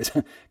 like, there was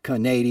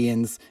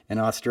Canadians and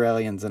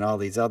Australians and all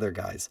these other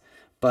guys.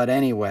 But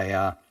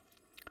anyway,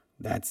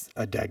 that's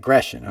a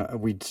digression.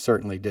 We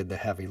certainly did the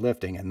heavy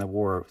lifting, and the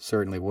war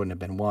certainly wouldn't have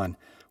been won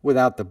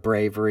without the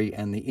bravery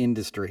and the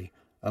industry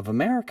of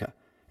America.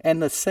 And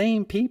the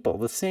same people,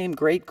 the same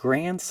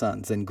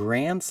great-grandsons and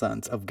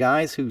grandsons of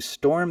guys who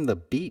stormed the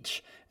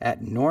beach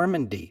at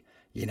Normandy,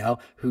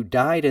 who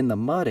died in the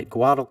mud at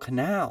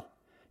Guadalcanal,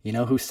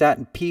 who sat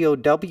in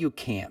POW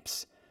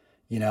camps,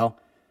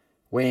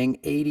 weighing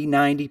 80,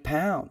 90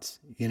 pounds,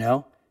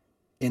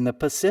 in the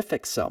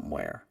Pacific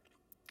somewhere,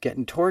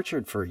 getting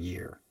tortured for a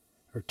year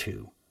or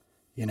two,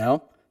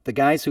 the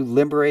guys who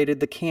liberated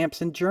the camps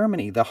in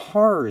Germany, the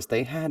horrors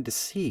they had to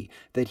see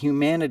that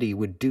humanity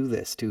would do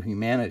this to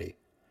humanity.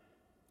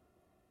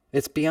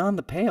 It's beyond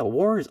the pale.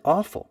 War is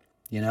awful,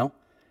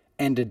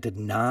 and to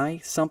deny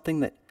something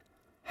that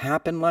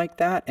happened like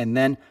that and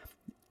then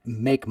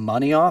make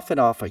money off it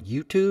off of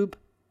YouTube,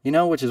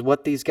 which is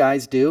what these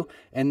guys do,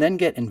 and then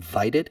get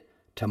invited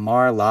to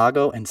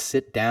Mar-a-Lago and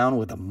sit down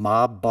with a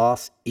mob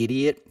boss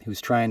idiot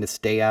who's trying to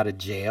stay out of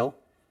jail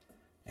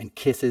and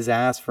kiss his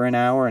ass for an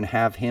hour and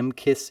have him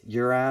kiss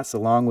your ass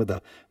along with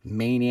a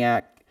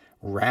maniac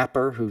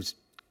rapper whose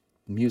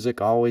music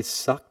always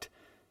sucked,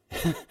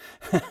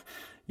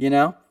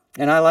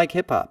 And I like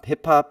hip-hop.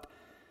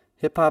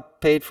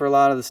 Hip-hop paid for a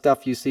lot of the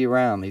stuff you see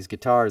around, these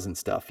guitars and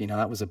stuff.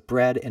 That was a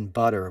bread and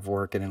butter of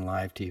working in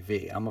live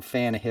TV. I'm a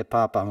fan of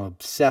hip-hop. I'm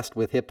obsessed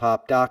with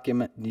hip-hop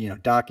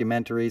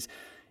documentaries.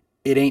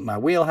 It ain't my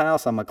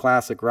wheelhouse. I'm a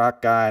classic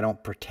rock guy. I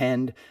don't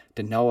pretend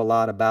to know a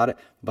lot about it,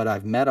 but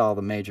I've met all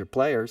the major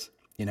players.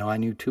 I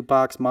knew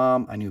Tupac's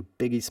mom. I knew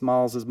Biggie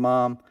Smalls'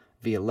 mom,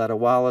 Violetta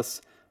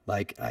Wallace.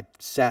 Like, I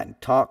sat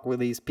and talked with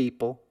these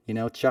people.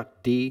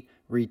 Chuck D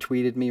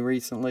retweeted me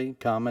recently,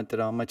 commented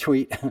on my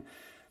tweet.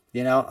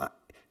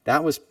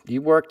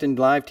 You worked in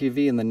live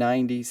TV in the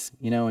 90s,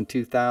 in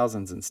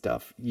 2000s and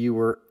stuff. You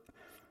were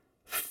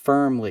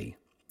firmly,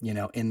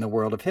 in the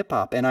world of hip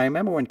hop. And I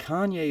remember when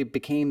Kanye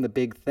became the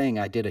big thing,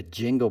 I did a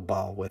jingle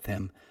ball with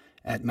him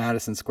at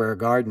Madison Square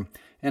Garden.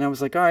 And I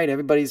was like, all right,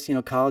 everybody's,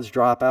 college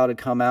dropout had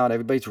come out.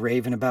 Everybody's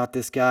raving about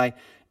this guy.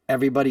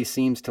 Everybody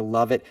seems to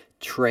love it.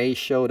 Trey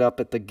showed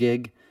up at the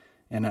gig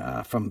and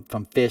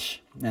from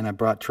Fish, and I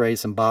brought Trey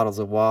some bottles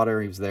of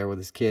water. He was there with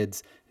his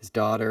kids, his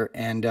daughter,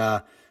 and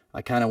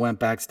I kind of went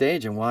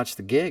backstage and watched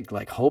the gig,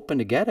 like hoping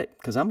to get it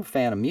because I'm a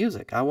fan of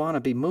music. I want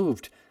to be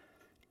moved.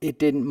 It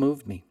didn't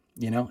move me.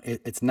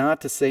 It's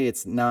not to say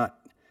it's not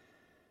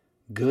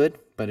good,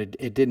 but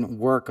it didn't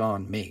work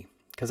on me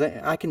because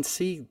I can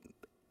see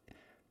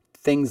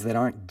things that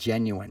aren't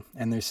genuine,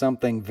 and there's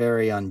something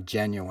very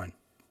ungenuine,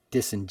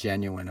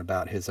 disingenuine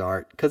about his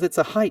art because it's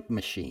a hype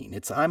machine.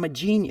 I'm a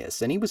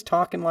genius, and he was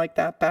talking like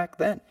that back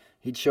then.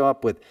 He'd show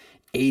up with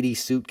 80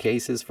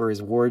 suitcases for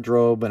his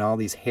wardrobe and all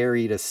these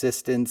harried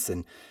assistants,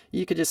 and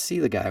you could just see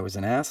the guy was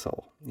an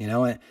asshole,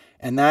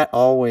 and that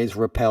always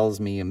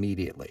repels me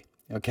immediately.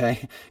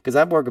 Okay, because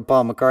I've worked with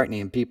Paul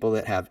McCartney and people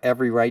that have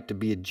every right to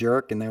be a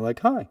jerk, and they're like,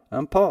 "Hi,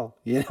 I'm Paul,"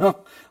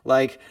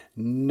 like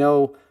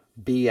no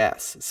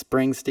BS.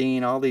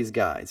 Springsteen, all these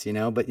guys,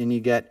 but then you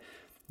get,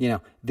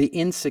 the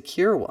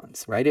insecure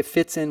ones, right? It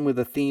fits in with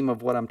the theme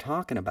of what I'm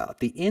talking about.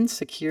 The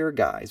insecure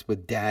guys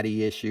with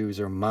daddy issues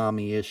or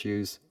mommy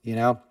issues,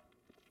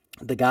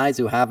 the guys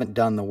who haven't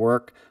done the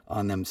work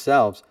on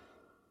themselves,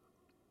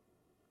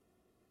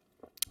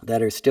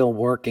 that are still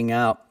working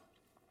out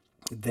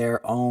their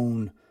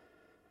own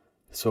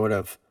sort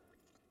of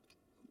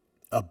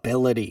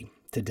ability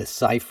to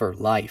decipher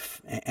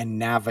life and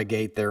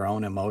navigate their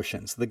own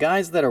emotions. The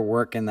guys that are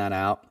working that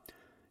out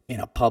in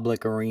a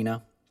public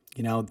arena,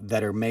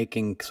 that are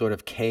making sort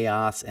of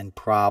chaos and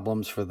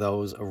problems for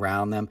those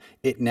around them,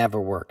 it never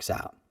works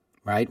out,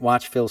 right?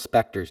 Watch Phil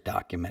Spector's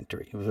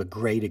documentary. It was a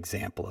great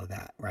example of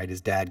that, right?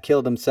 His dad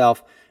killed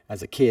himself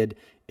as a kid.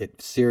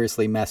 It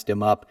seriously messed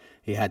him up.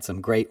 He had some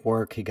great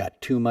work. He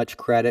got too much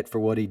credit for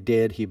what he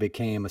did. He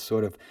became a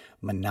sort of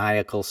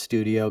maniacal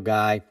studio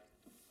guy.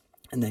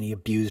 And then he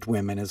abused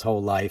women his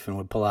whole life and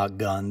would pull out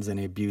guns, and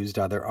he abused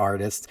other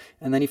artists.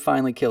 And then he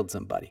finally killed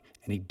somebody,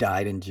 and he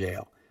died in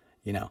jail,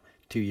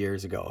 2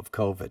 years ago of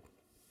COVID.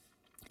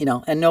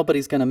 And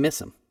nobody's going to miss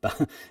him,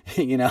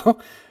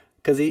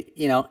 because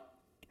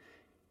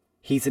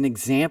he's an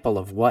example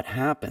of what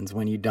happens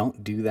when you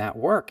don't do that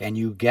work and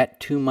you get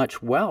too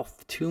much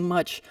wealth, too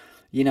much,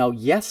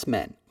 yes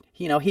men.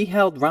 He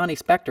held Ronnie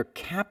Spector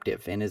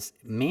captive in his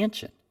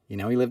mansion. He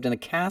lived in a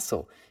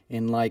castle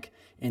in like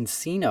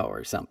Encino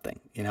or something,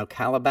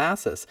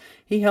 Calabasas.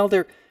 He held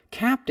her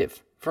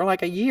captive for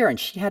like a year, and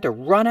she had to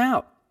run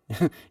out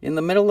in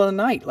the middle of the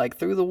night, like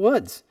through the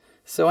woods.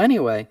 So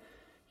anyway,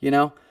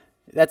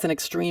 that's an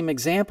extreme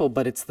example,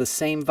 but it's the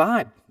same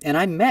vibe. And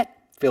I met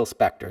Phil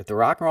Spector at the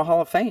Rock and Roll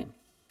Hall of Fame,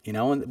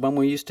 when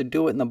we used to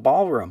do it in the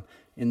ballroom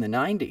in the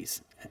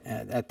 90s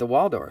at the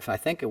Waldorf. I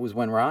think it was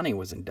when Ronnie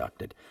was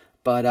inducted.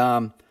 But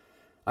I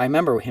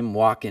remember him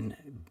walking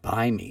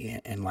by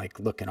me and like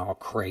looking all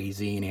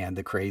crazy, and he had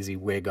the crazy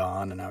wig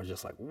on, and I was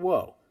just like,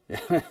 whoa.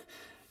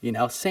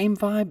 Same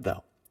vibe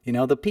though.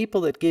 The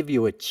people that give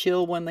you a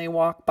chill when they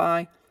walk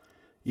by,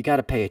 you got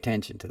to pay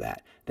attention to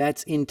that.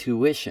 That's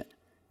intuition,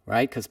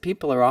 right? Because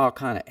people are all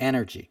kind of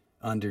energy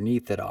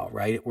underneath it all,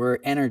 right? We're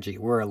energy,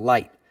 we're a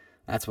light.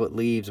 That's what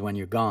leaves when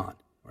you're gone,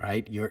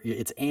 right?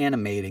 It's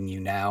animating you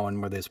now,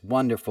 and we're this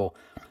wonderful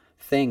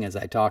thing, as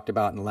I talked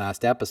about in the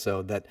last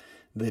episode, that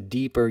the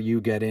deeper you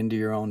get into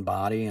your own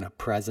body in a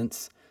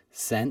presence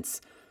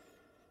sense,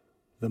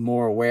 the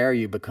more aware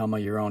you become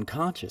of your own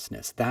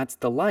consciousness. That's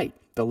the light.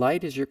 The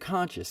light is your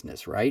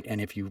consciousness, right?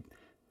 And if you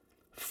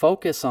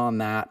focus on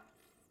that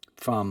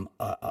from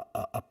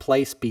a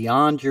place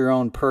beyond your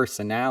own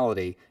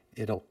personality,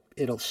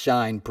 it'll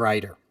shine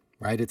brighter,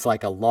 right? It's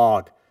like a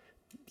log.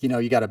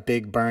 You got a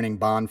big burning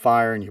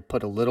bonfire and you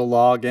put a little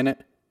log in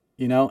it,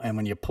 and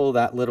when you pull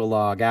that little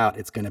log out,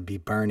 it's going to be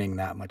burning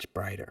that much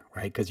brighter,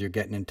 right? Because you're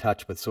getting in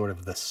touch with sort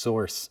of the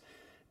source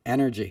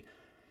energy.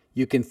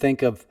 You can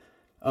think of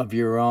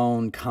your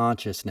own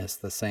consciousness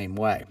the same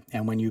way.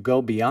 And when you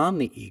go beyond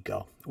the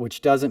ego,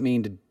 which doesn't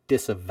mean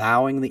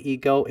disavowing the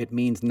ego, it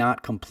means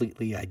not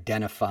completely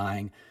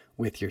identifying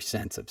with your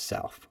sense of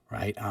self,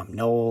 right? I'm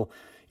Noel.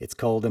 It's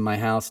cold in my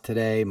house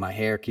today. My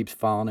hair keeps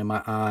falling in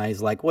my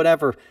eyes, like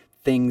whatever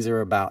things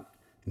are about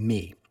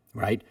me,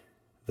 right?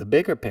 The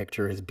bigger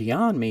picture is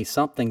beyond me.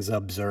 Something's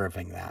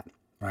observing that,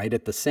 right?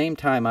 At the same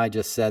time I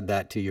just said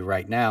that to you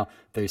right now,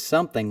 there's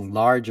something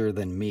larger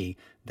than me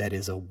that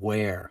is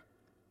aware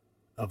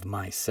of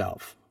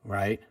myself,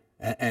 right?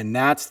 And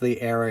that's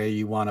the area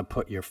you want to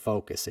put your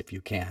focus if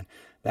you can.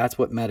 That's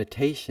what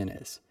meditation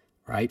is,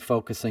 right?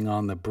 Focusing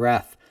on the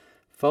breath,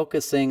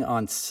 focusing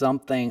on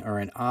something or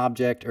an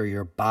object or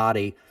your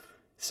body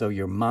so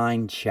your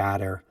mind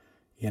chatter,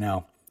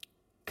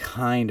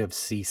 kind of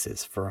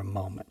ceases for a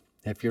moment.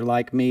 If you're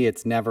like me,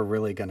 it's never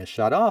really going to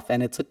shut off,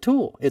 and it's a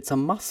tool. It's a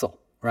muscle,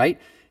 right?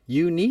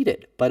 You need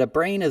it, but a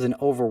brain is an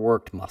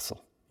overworked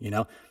muscle,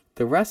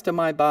 The rest of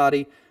my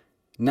body,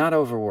 not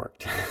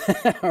overworked,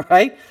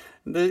 right?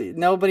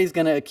 Nobody's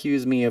going to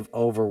accuse me of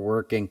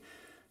overworking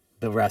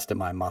the rest of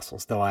my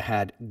muscles, though I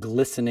had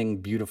glistening,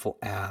 beautiful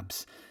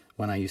abs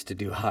when I used to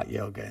do hot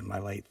yoga in my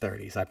late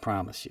 30s. I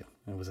promise you,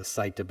 it was a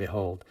sight to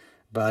behold.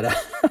 But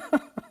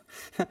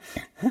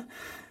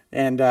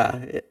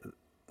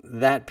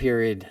that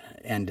period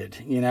ended.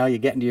 You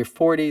get into your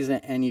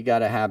 40s and you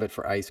got a habit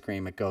for ice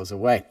cream. It goes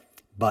away.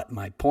 But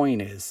my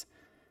point is,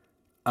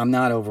 I'm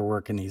not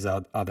overworking these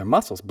other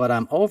muscles, but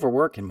I'm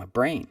overworking my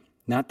brain.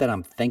 Not that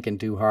I'm thinking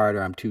too hard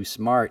or I'm too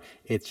smart.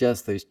 It's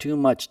just there's too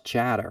much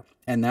chatter,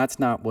 and that's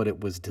not what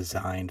it was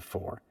designed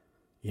for.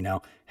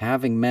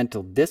 Having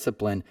mental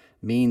discipline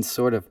means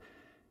sort of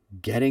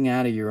getting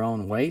out of your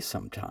own way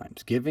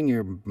sometimes, giving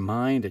your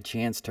mind a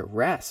chance to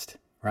rest,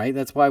 right?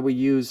 That's why we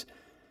use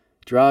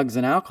drugs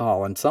and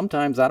alcohol, and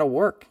sometimes that'll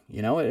work.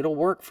 It'll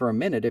work for a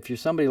minute. If you're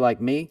somebody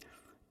like me,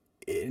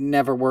 it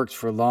never works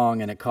for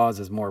long and it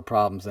causes more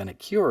problems than it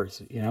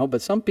cures,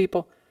 But some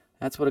people,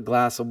 that's what a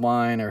glass of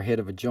wine or a hit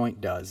of a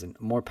joint does, and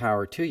more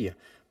power to you.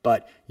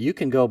 But you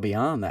can go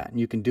beyond that, and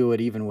you can do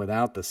it even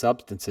without the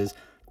substances,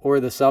 or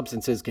the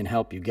substances can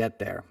help you get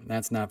there.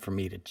 That's not for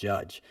me to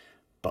judge.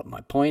 But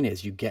my point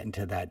is, you get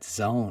into that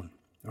zone,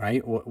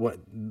 right? What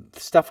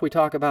stuff we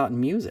talk about in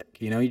music,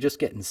 you just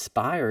get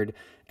inspired,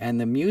 and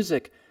the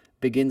music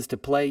begins to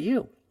play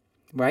you,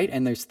 right?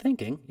 And there's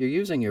thinking. You're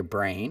using your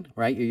brain,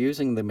 right? You're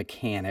using the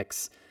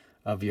mechanics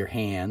of your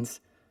hands,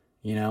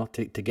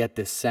 to get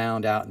this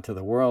sound out into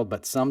the world.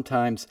 But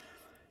sometimes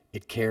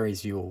it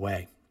carries you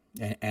away.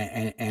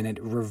 And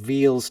it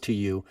reveals to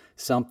you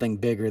something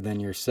bigger than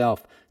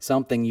yourself,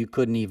 something you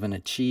couldn't even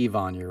achieve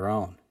on your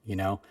own,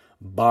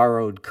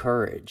 borrowed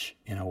courage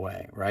in a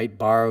way, right?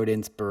 Borrowed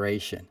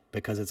inspiration,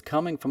 because it's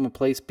coming from a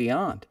place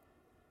beyond,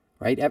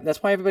 right?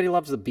 That's why everybody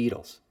loves the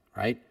Beatles,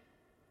 right?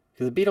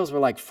 Because the Beatles were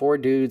like four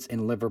dudes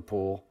in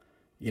Liverpool,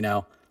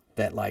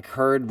 that like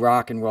heard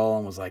rock and roll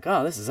and was like,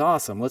 oh, this is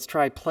awesome. Let's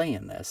try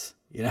playing this,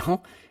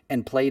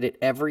 and played it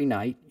every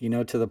night,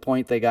 to the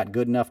point they got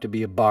good enough to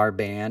be a bar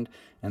band,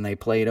 and they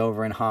played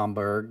over in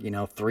Hamburg,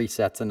 3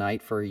 sets a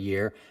night for a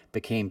year,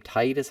 became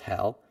tight as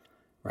hell,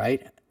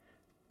 right?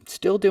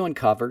 Still doing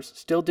covers,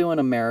 still doing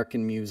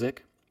American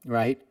music,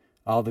 right?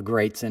 All the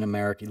greats in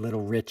America,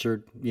 Little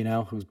Richard,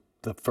 who's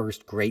the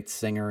first great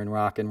singer in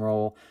rock and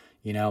roll,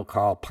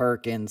 Carl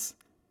Perkins,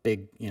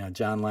 big,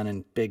 John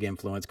Lennon, big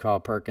influence. Carl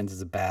Perkins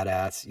is a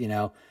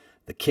badass,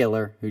 the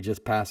Killer, who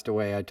just passed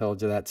away. I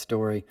told you that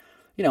story,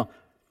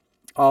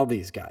 all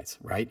these guys,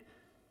 right?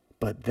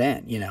 But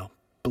then,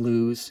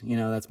 blues,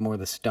 that's more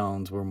the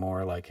Stones, were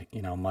more like,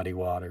 Muddy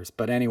Waters.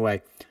 But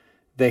anyway,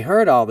 they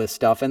heard all this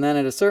stuff. And then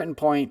at a certain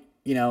point,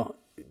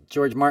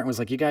 George Martin was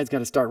like, you guys got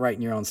to start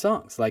writing your own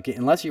songs. Like,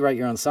 unless you write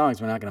your own songs,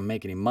 we're not going to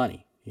make any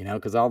money,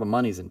 because all the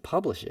money's in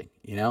publishing,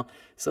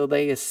 So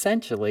they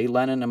essentially,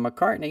 Lennon and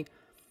McCartney,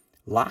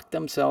 locked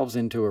themselves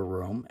into a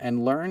room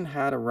and learned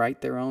how to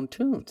write their own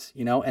tunes,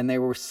 and they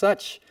were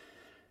such,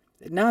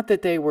 not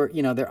that they were,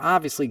 they're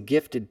obviously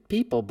gifted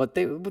people, but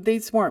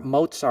these weren't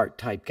Mozart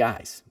type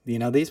guys.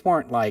 These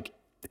weren't like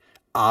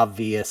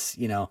obvious,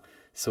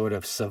 sort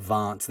of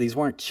savants. These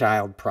weren't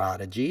child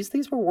prodigies.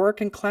 These were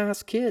working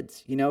class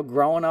kids,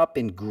 growing up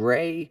in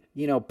gray,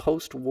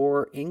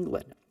 post-war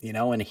England,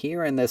 and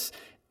hearing this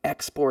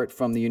export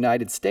from the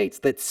United States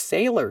that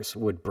sailors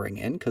would bring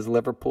in, because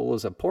Liverpool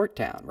is a port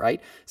town,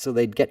 right? So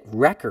they'd get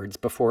records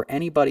before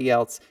anybody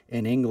else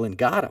in England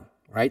got them,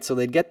 right? So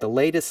they'd get the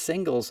latest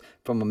singles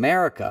from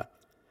America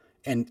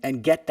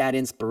and get that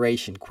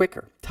inspiration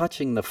quicker,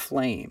 touching the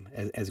flame,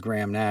 as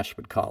Graham Nash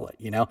would call it,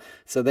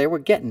 So they were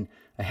getting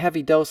a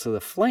heavy dose of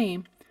the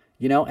flame,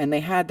 and they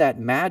had that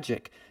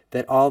magic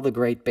that all the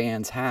great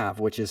bands have,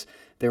 which is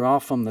they're all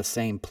from the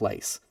same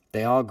place.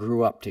 They all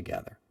grew up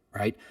together,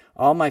 right?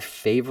 All my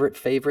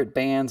favorite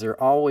bands are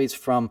always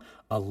from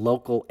a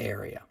local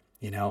area,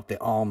 the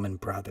Allman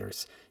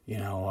Brothers,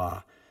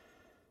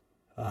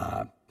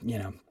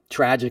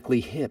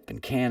 Tragically Hip in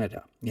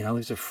Canada.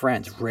 These are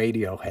friends.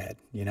 Radiohead,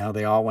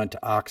 they all went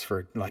to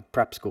Oxford, like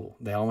prep school.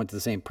 They all went to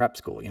the same prep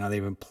school.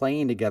 They've been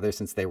playing together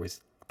since they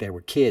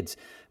were kids.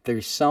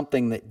 There's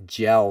something that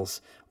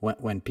gels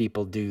when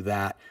people do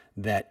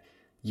that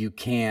you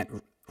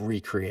can't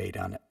recreate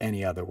on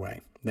any other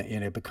way.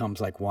 It becomes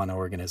like one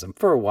organism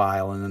for a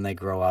while, and then they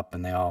grow up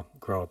and they all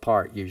grow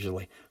apart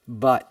usually.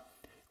 But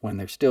when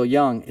they're still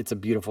young, it's a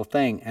beautiful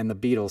thing, and the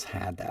Beatles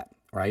had that.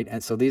 Right?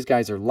 And so these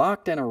guys are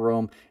locked in a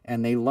room,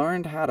 and they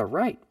learned how to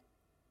write,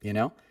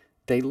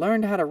 They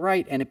learned how to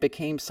write, and it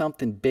became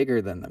something bigger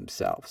than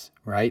themselves,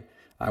 right?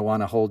 I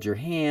Want to Hold Your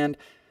Hand,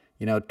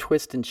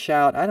 Twist and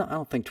Shout. I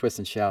don't think Twist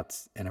and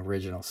Shout's an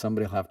original.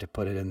 Somebody will have to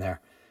put it in there.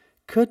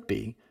 Could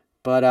be,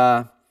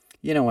 but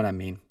you know what I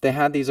mean. They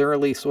had these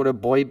early sort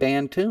of boy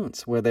band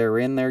tunes where they were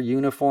in their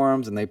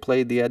uniforms and they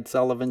played the Ed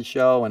Sullivan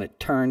Show, and it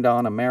turned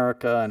on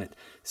America, and it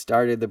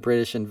started the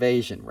British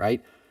invasion,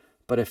 right?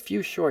 But a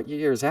few short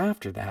years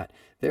after that,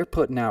 they're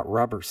putting out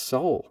Rubber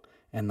Soul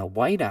and the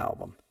White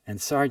Album and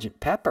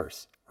Sgt.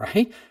 Pepper's,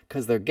 right?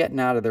 Because they're getting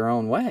out of their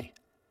own way.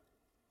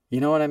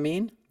 You know what I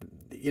mean?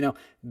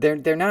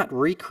 They're not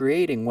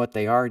recreating what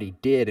they already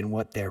did and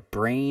what their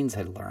brains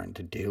had learned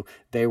to do.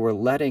 They were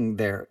letting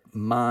their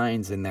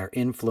minds and their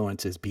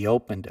influences be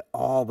open to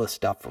all the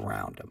stuff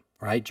around them,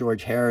 right?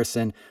 George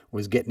Harrison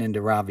was getting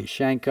into Ravi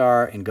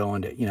Shankar and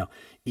going to,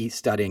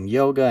 studying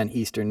yoga and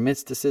Eastern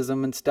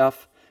mysticism and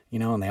stuff.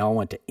 And they all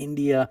went to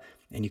India,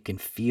 and you can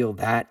feel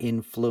that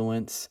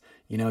influence.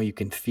 You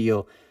can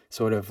feel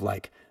sort of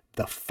like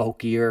the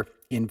folkier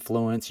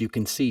influence. You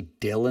can see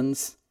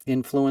Dylan's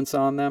influence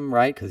on them,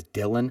 right? Because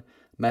Dylan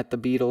met the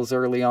Beatles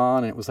early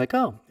on, and it was like,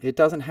 oh, it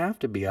doesn't have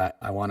to be I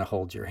want to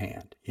hold your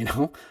hand.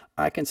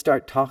 I can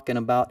start talking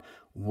about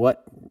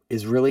what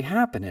is really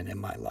happening in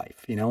my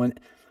life. And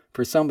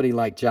for somebody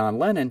like John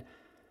Lennon,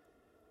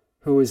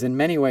 who was in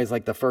many ways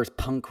like the first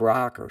punk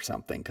rock or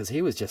something, because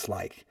he was just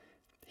like,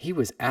 he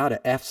was out of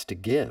F's to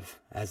give,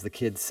 as the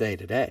kids say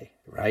today,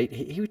 right?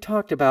 He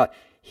talked about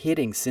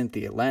hitting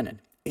Cynthia Lennon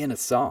in a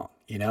song.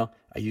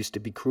 I used to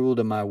be cruel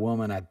to my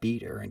woman. I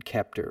beat her and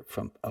kept her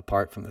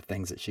apart from the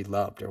things that she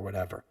loved or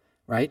whatever,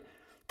 right?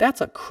 That's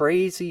a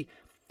crazy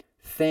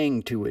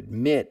thing to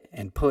admit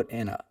and put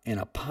in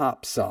a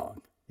pop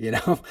song,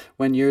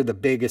 when you're the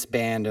biggest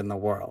band in the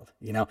world.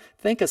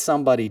 Think of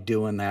somebody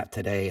doing that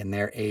today and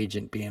their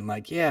agent being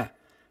like, yeah,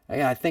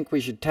 I think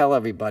we should tell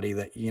everybody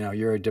that,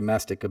 you're a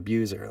domestic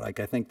abuser. Like,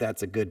 I think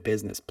that's a good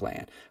business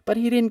plan. But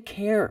he didn't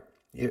care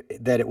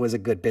that it was a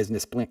good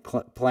business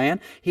plan.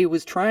 He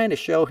was trying to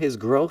show his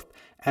growth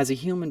as a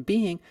human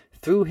being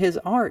through his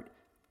art.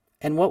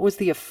 And what was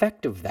the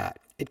effect of that?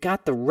 It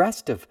got the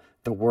rest of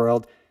the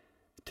world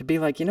to be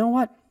like, you know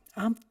what?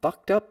 I'm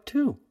fucked up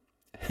too.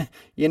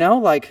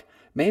 Like,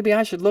 maybe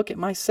I should look at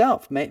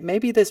myself.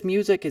 Maybe this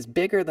music is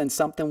bigger than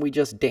something we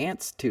just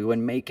dance to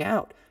and make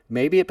out.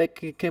 Maybe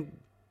it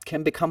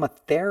can become a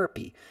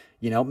therapy.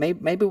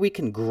 Maybe we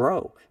can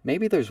grow.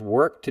 Maybe there's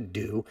work to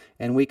do,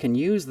 and we can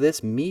use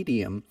this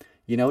medium,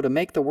 to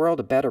make the world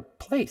a better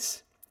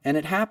place. And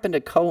it happened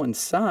to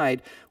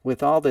coincide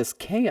with all this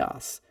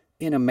chaos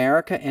in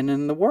America and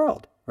in the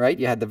world, right?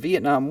 You had the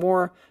Vietnam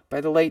War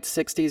by the late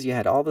 60s. You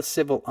had all the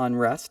civil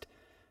unrest,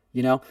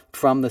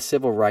 from the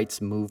civil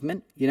rights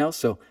movement,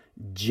 so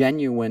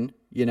genuine,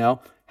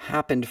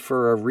 happened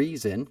for a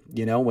reason.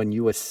 When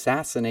you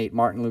assassinate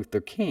Martin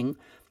Luther King,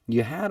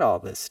 you had all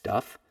this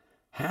stuff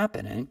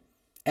happening,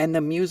 and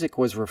the music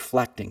was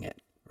reflecting it,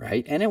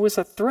 right? And it was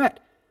a threat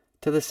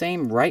to the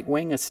same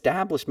right-wing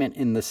establishment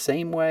in the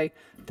same way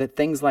that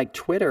things like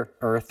Twitter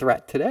are a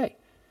threat today.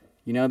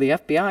 The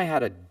FBI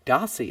had a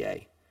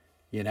dossier,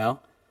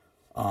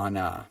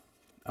 on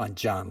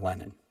John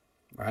Lennon,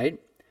 right?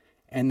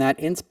 And that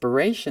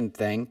inspiration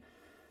thing,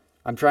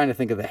 I'm trying to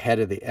think of the head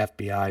of the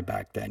FBI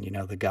back then,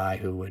 the guy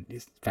who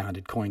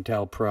founded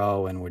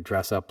COINTELPRO and would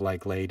dress up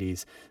like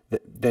ladies.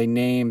 They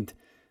named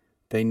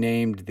the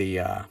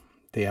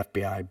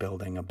FBI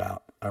building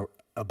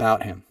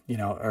about him,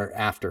 or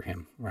after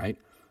him, right?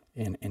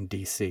 In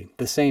D.C.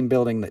 The same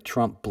building that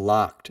Trump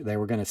blocked. They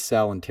were going to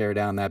sell and tear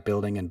down that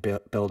building and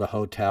build a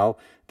hotel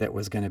that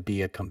was going to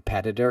be a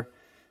competitor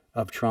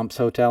of Trump's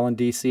hotel in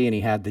D.C. And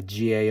he had the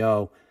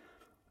GAO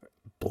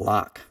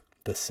block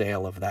the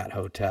sale of that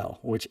hotel,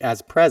 which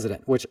as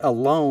president, which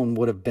alone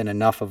would have been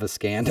enough of a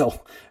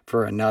scandal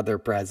for another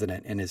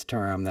president in his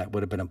term. That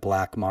would have been a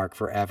black mark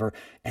forever.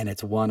 And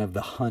it's one of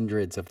the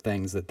hundreds of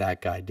things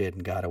that guy did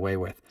and got away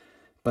with.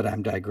 But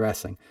I'm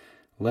digressing.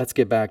 Let's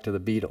get back to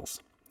the Beatles.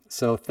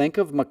 So think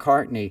of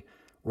McCartney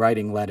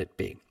writing Let It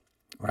Be,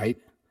 right?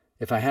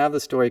 If I have the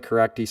story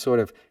correct, he sort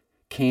of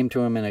came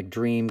to him in a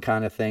dream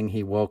kind of thing.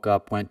 He woke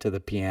up, went to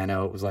the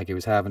piano. It was like he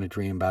was having a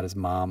dream about his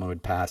mom who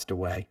had passed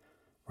away,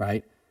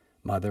 right?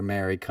 Mother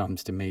Mary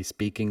comes to me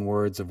speaking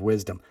words of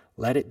wisdom.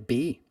 Let it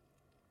be,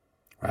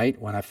 right?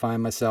 When I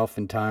find myself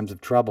in times of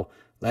trouble,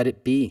 let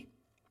it be,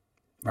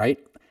 right?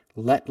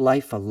 Let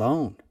life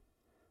alone,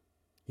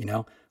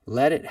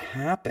 let it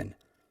happen.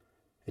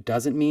 It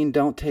doesn't mean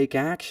don't take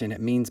action.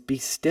 It means be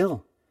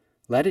still.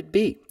 Let it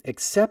be.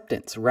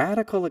 Acceptance,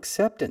 radical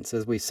acceptance,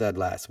 as we said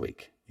last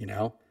week,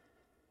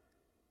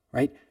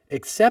 right?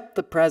 Accept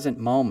the present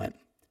moment.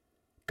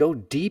 Go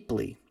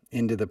deeply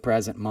into the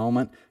present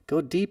moment.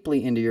 Go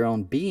deeply into your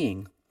own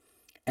being.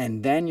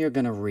 And then you're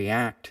going to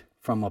react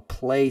from a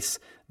place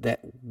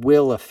that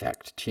will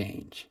affect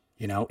change.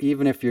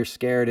 Even if you're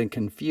scared and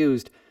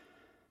confused,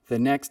 the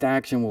next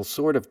action will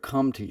sort of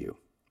come to you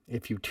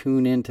if you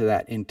tune into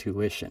that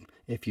intuition,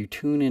 if you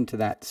tune into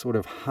that sort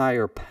of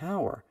higher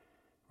power,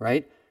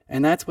 right?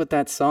 And that's what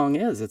that song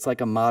is. It's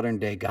like a modern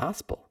day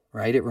gospel,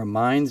 right? It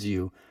reminds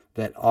you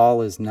that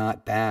all is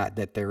not bad,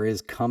 that there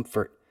is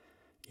comfort,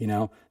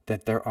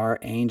 that there are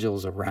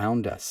angels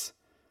around us,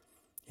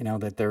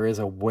 that there is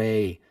a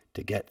way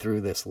to get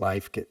through this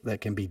life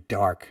that can be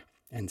dark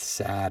and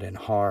sad and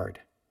hard,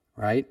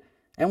 right?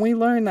 And we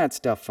learn that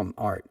stuff from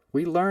art.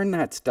 We learn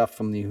that stuff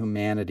from the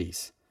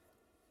humanities.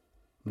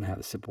 I'm going to have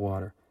a sip of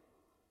water.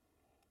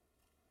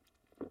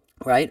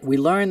 Right? We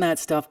learn that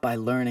stuff by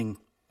learning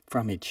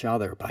from each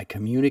other, by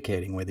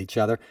communicating with each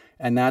other.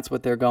 And that's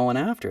what they're going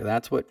after.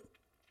 That's what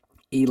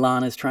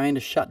Elon is trying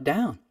to shut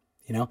down.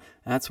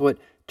 That's what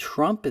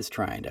Trump is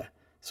trying to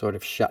sort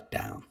of shut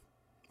down,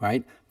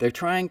 right? They're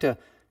trying to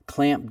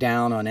clamp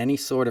down on any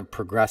sort of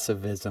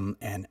progressivism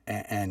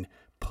and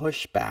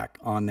push back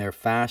on their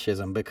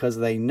fascism, because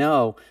they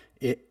know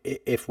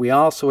if we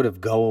all sort of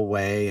go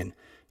away and,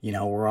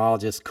 we're all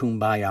just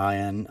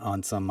kumbaya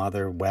on some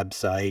other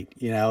website,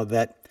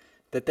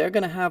 that they're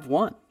going to have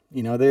one.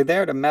 They're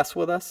there to mess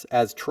with us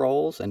as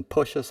trolls and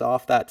push us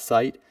off that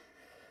site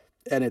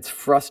And it's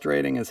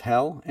frustrating as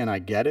hell, and I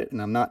get it.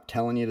 And I'm not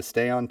telling you to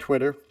stay on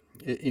Twitter.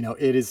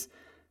 It is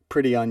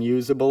pretty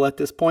unusable at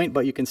this point,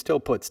 but you can still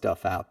put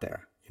stuff out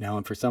there.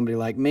 And for somebody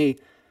like me,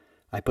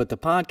 I put the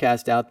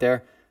podcast out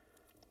there,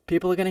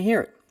 people are going to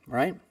hear it,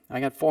 right? I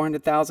got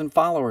 400,000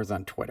 followers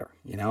on Twitter.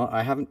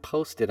 I haven't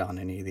posted on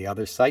any of the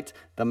other sites.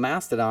 The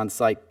Mastodon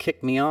site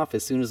kicked me off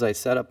as soon as I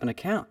set up an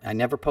account. I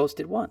never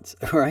posted once,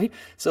 right?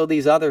 So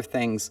these other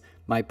things,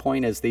 my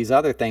point is, these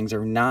other things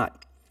are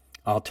not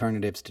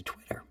alternatives to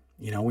Twitter.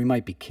 We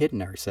might be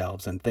kidding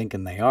ourselves and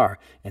thinking they are,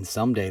 and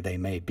someday they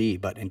may be,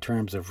 but in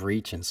terms of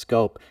reach and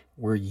scope,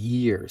 we're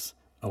years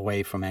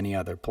away from any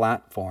other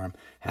platform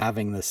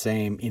having the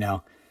same,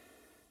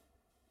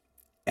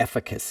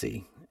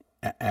 efficacy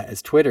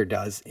as Twitter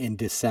does in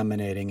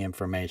disseminating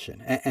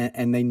information.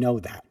 And they know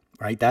that,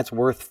 right? That's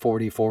worth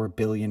 $44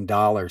 billion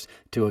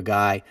to a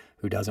guy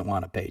who doesn't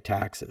want to pay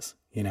taxes,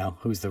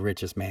 who's the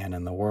richest man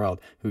in the world,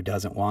 who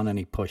doesn't want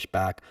any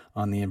pushback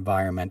on the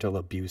environmental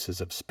abuses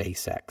of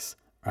SpaceX,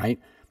 right?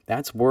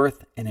 That's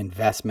worth an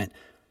investment,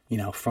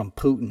 from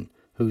Putin,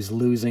 who's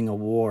losing a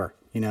war,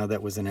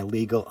 that was an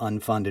illegal,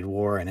 unfunded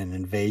war and an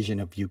invasion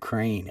of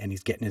Ukraine, and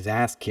he's getting his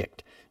ass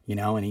kicked,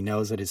 and he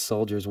knows that his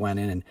soldiers went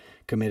in and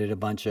committed a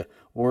bunch of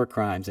war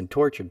crimes and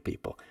tortured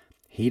people.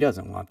 He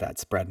doesn't want that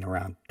spreading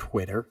around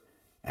Twitter,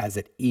 as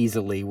it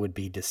easily would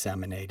be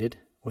disseminated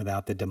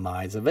without the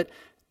demise of it.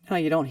 No,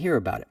 you don't hear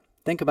about it.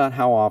 Think about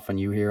how often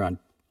you hear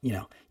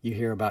you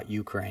hear about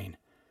Ukraine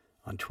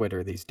on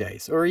Twitter these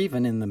days, or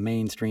even in the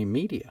mainstream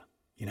media,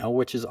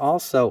 which is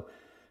also,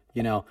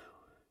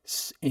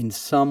 in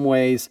some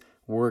ways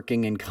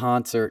working in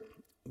concert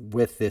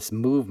with this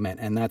movement.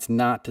 And that's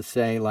not to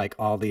say, like,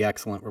 all the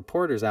excellent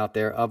reporters out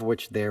there, of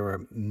which there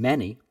are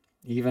many,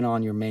 even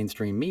on your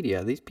mainstream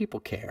media, these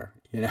people care,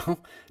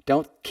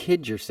 Don't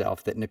kid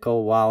yourself that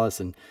Nicole Wallace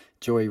and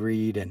Joy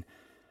Reid and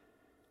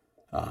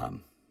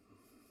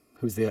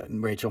who's the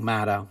Rachel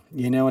Maddow,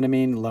 you know what I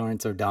mean?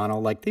 Lawrence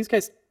O'Donnell, like, these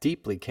guys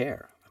deeply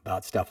care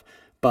about stuff.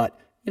 But,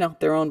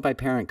 they're owned by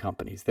parent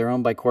companies. They're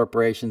owned by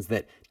corporations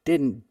that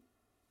didn't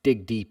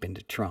dig deep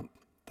into Trump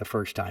the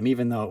first time,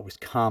 even though it was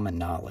common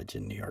knowledge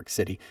in New York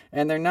City.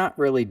 And they're not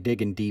really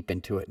digging deep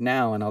into it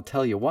now, and I'll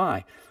tell you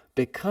why.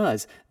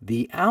 Because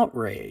the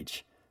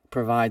outrage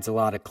provides a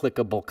lot of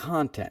clickable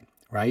content,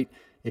 right?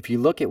 If you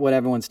look at what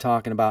everyone's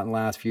talking about in the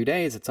last few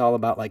days, it's all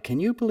about, like, can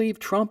you believe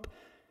Trump,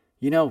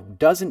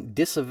 doesn't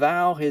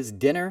disavow his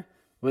dinner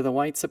with a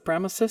white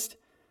supremacist?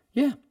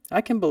 Yeah, I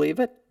can believe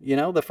it.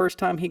 The first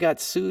time he got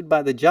sued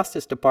by the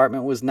Justice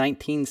Department was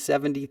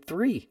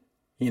 1973.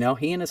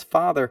 He and his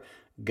father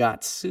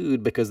got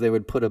sued because they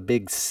would put a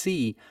big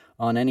C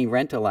on any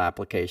rental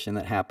application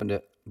that happened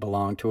to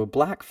belong to a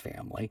black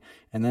family,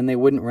 and then they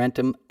wouldn't rent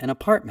him an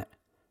apartment,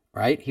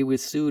 right? He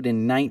was sued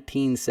in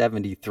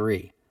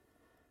 1973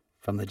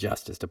 from the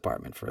Justice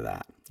Department for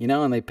that,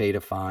 and they paid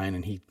a fine,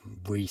 and he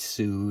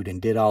re-sued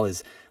and did all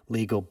his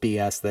legal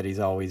BS that he's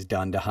always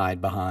done to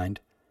hide behind,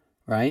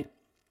 right?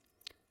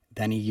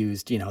 Then he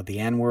used, the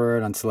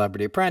N-word on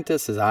Celebrity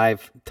Apprentice, as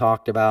I've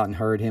talked about and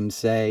heard him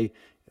say.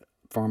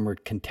 Former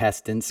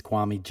contestants,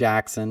 Kwame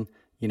Jackson,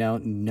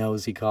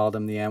 knows he called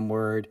him the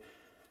M-word.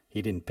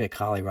 He didn't pick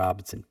Holly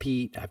Robinson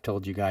Pete. I've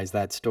told you guys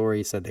that story.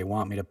 He said they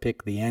want me to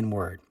pick the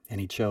N-word,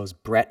 and he chose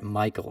Brett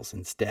Michaels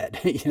instead.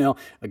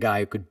 A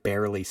guy who could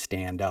barely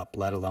stand up,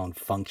 let alone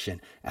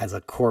function as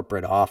a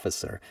corporate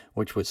officer,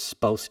 which was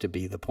supposed to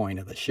be the point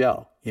of the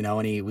show.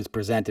 And he was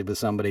presented with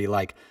somebody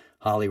like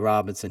Holly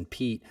Robinson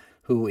Pete,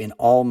 who in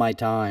all my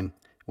time,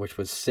 which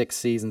was 6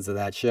 seasons of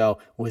that show,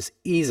 was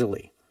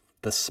easily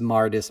the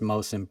smartest,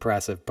 most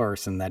impressive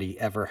person that he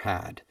ever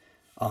had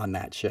on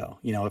that show.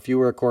 If you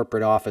were a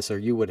corporate officer,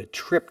 you would have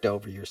tripped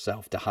over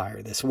yourself to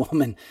hire this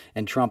woman,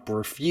 and Trump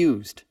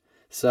refused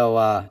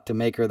to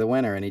make her the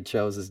winner, and he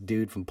chose this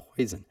dude from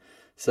Poison.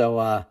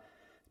 So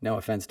no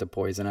offense to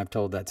Poison. I've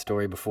told that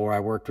story before.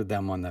 I worked with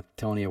them on the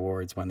Tony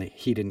Awards when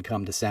he didn't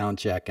come to sound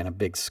check, and a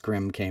big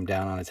scrim came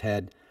down on his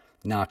head,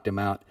 knocked him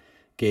out,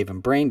 gave him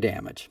brain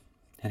damage.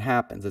 It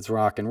happens. It's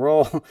rock and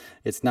roll.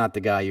 It's not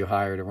the guy you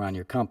hire to run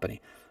your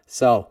company.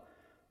 So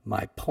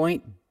my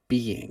point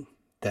being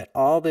that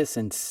all this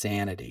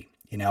insanity,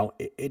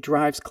 it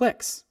drives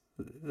clicks.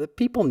 The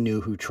people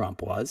knew who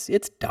Trump was.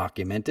 It's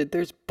documented.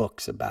 There's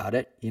books about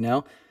it,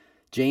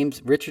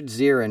 Richard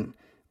Zirin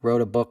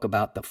wrote a book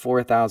about the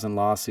 4,000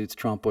 lawsuits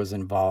Trump was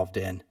involved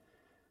in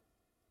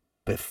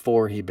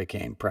before he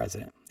became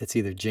president. It's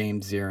either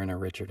James Zirin or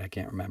Richard. I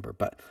can't remember.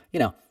 But,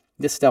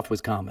 this stuff was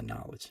common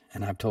knowledge,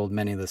 and I've told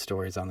many of the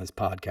stories on this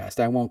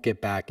podcast. I won't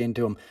get back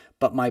into them,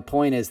 but my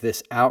point is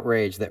this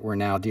outrage that we're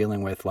now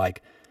dealing with,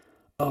 like,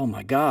 oh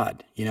my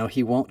God,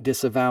 he won't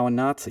disavow a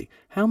Nazi.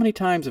 How many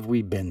times have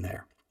we been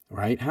there,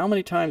 right? How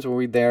many times were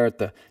we there at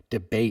the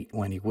debate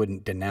when he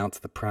wouldn't denounce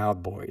the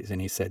Proud Boys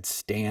and he said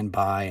stand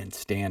by and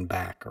stand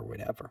back or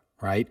whatever,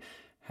 right?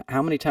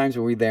 How many times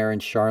were we there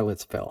in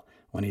Charlottesville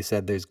when he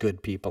said there's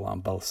good people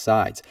on both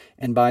sides?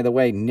 And by the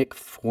way, Nick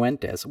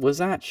Fuentes was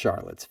at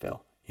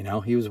Charlottesville.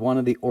 He was one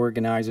of the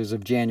organizers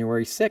of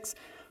January 6th,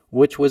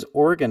 which was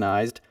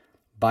organized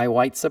by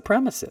white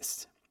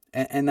supremacists.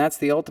 And that's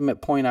the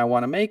ultimate point I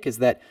want to make, is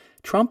that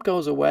Trump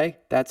goes away.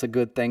 That's a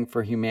good thing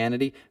for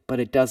humanity, but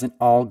it doesn't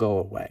all go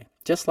away.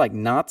 Just like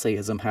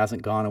Nazism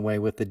hasn't gone away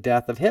with the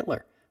death of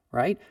Hitler,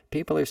 right?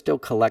 People are still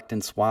collecting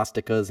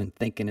swastikas and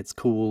thinking it's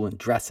cool and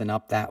dressing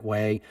up that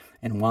way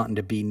and wanting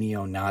to be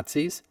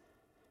neo-Nazis,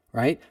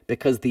 right?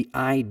 Because the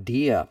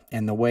idea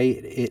and the way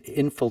it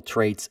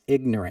infiltrates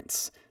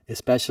ignorance,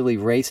 especially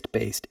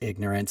race-based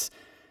ignorance,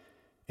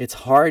 it's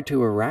hard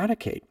to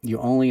eradicate. You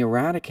only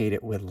eradicate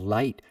it with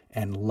light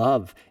and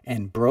love,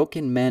 and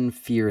broken men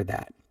fear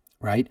that,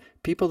 right?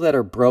 People that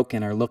are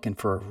broken are looking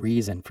for a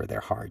reason for their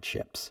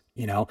hardships.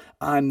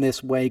 I'm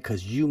this way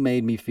because you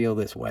made me feel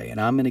this way, and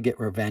I'm going to get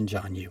revenge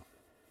on you,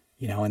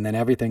 and then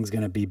everything's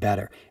going to be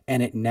better.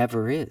 And it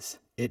never is.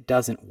 It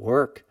doesn't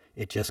work.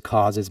 It just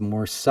causes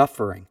more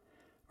suffering,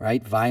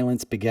 right?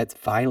 Violence begets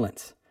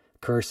violence.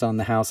 Curse on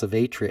the house of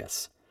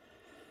Atreus.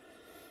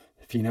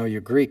 If you know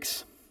your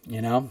Greeks,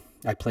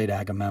 I played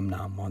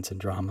Agamemnon once in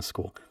drama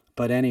school.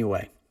 But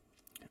anyway,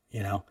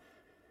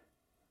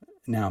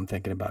 now I'm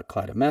thinking about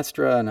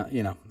Clytemnestra,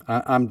 and,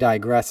 I'm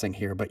digressing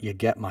here, but you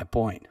get my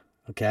point,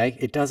 okay?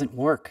 It doesn't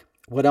work.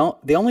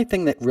 The only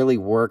thing that really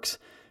works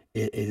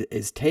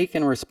is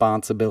taking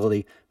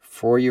responsibility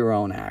for your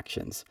own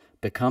actions,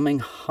 becoming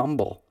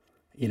humble,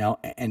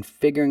 and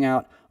figuring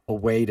out a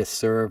way to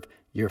serve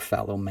your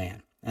fellow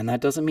man. And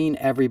that doesn't mean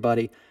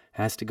everybody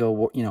has to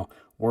go,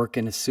 work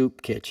in a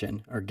soup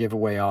kitchen or give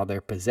away all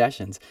their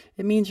possessions.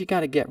 It means you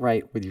got to get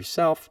right with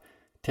yourself,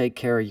 take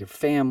care of your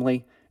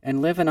family,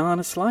 and live an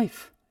honest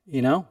life.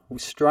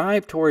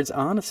 Strive towards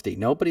honesty.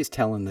 Nobody's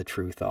telling the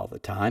truth all the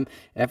time.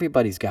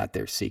 Everybody's got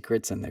their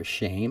secrets and their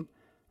shame,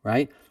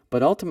 right?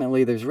 But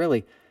ultimately, there's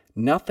really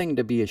nothing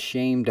to be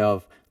ashamed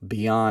of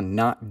beyond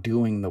not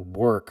doing the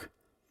work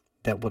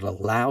that would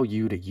allow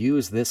you to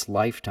use this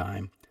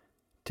lifetime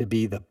to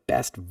be the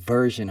best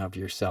version of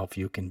yourself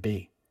you can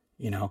be.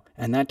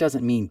 And that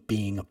doesn't mean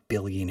being a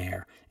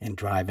billionaire and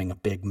driving a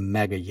big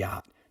mega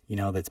yacht,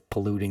 that's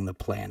polluting the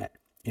planet.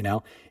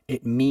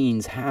 It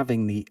means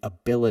having the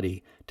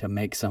ability to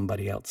make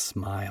somebody else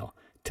smile,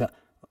 to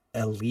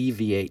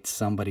alleviate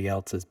somebody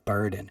else's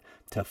burden,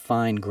 to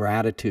find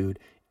gratitude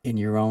in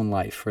your own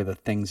life for the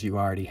things you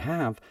already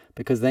have,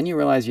 because then you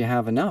realize you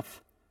have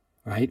enough,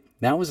 right?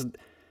 That was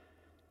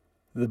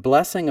the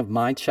blessing of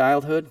my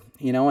childhood,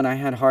 and I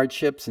had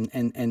hardships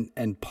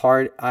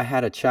I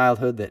had a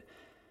childhood that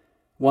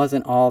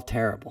wasn't all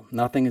terrible.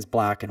 Nothing is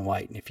black and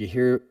white. And if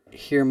you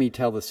hear me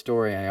tell the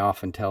story, I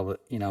often tell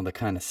the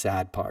kind of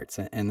sad parts,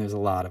 and there's a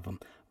lot of them.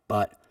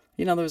 But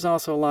there's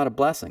also a lot of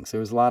blessings.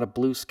 There was a lot of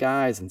blue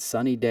skies and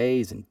sunny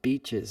days and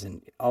beaches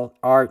and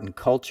art and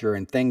culture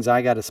and things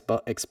I got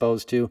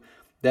exposed to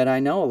that I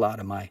know a lot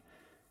of my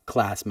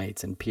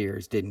classmates and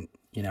peers didn't.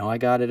 I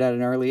got it at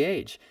an early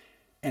age.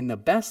 And the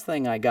best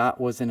thing I got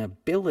was an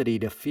ability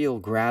to feel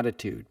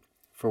gratitude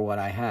for what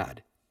I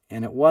had.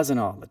 And it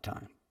wasn't all the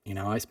time.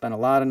 I spent a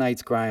lot of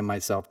nights crying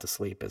myself to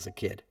sleep as a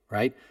kid,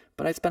 right?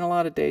 But I spent a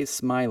lot of days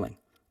smiling.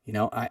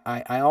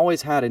 I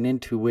always had an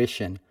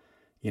intuition,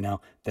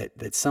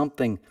 that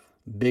something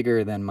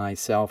bigger than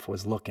myself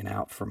was looking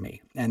out for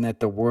me, and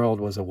that the world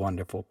was a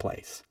wonderful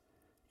place.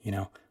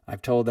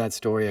 I've told that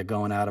story of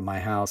going out of my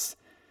house.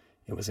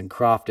 It was in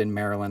Crofton,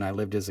 Maryland. I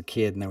lived as a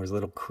kid, and there was a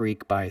little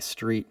creek by a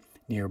street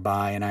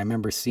nearby, and I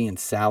remember seeing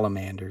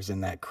salamanders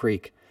in that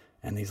creek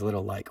and these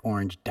little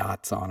orange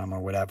dots on them or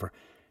whatever,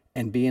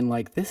 and being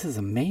like, this is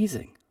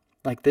amazing.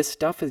 This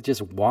stuff is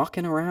just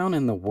walking around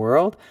in the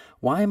world.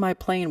 Why am I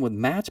playing with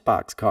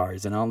Matchbox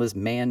cars and all this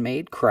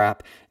man-made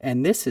crap?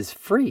 And this is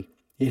free,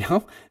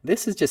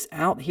 This is just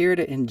out here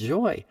to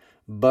enjoy.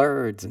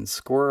 Birds and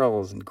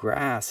squirrels and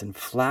grass and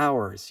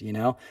flowers,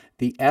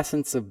 The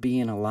essence of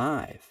being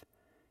alive,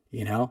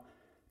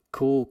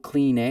 Cool,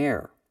 clean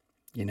air,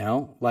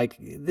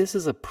 This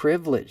is a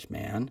privilege,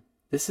 man.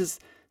 This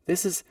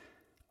is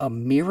a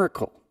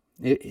miracle.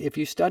 If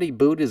you study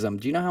Buddhism,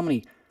 do you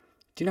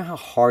know how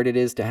hard it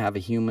is to have a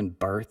human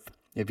birth?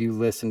 If you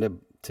listen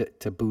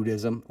to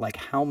Buddhism,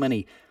 how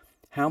many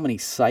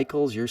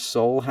cycles your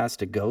soul has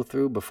to go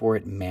through before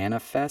it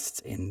manifests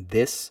in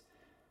this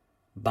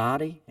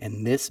body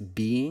and this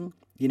being,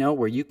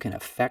 where you can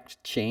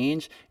affect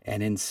change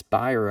and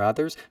inspire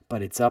others,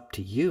 but it's up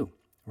to you,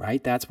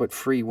 right? That's what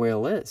free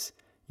will is.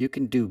 You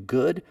can do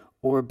good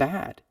or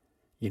bad.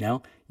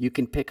 You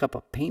can pick up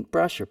a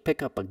paintbrush or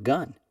pick up a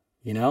gun.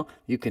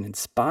 You can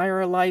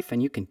inspire a life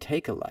and you can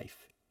take a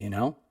life,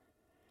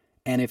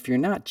 And if you're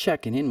not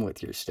checking in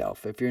with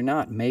yourself, if you're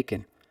not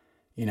making,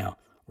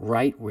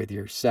 right with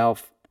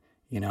yourself,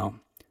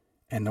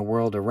 and the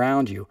world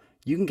around you,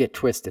 you can get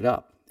twisted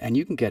up. And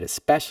you can get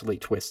especially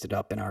twisted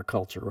up in our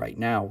culture right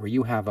now, where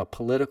you have a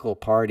political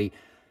party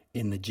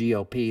in the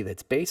GOP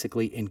that's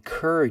basically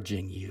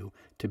encouraging you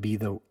to be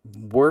the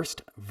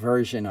worst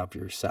version of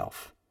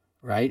yourself,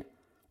 right?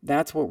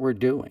 That's what we're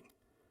doing.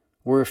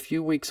 We're a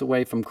few weeks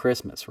away from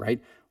Christmas,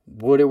 right?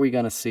 What are we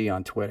going to see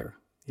on Twitter,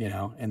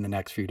 in the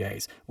next few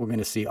days? We're going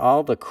to see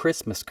all the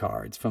Christmas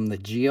cards from the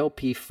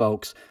GOP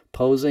folks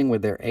posing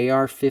with their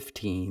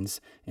AR-15s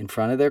in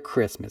front of their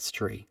Christmas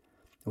tree,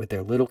 with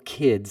their little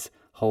kids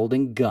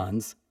holding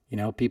guns,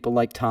 people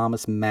like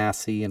Thomas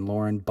Massey and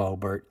Lauren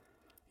Boebert,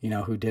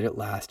 who did it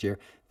last year.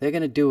 They're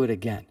going to do it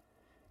again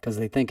because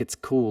they think it's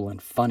cool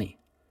and funny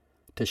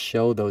to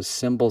show those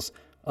symbols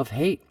of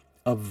hate,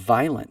 of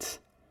violence.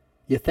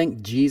 You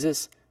think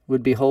Jesus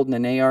would be holding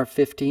an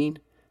AR-15?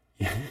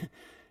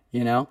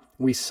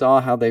 We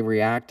saw how they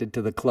reacted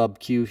to the Club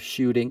Q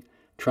shooting.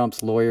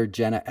 Trump's lawyer,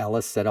 Jenna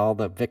Ellis, said all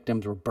the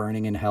victims were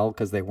burning in hell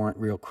because they weren't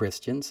real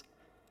Christians.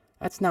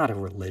 That's not a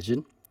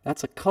religion.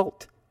 That's a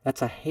cult.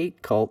 That's a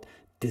hate cult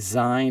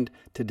designed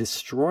to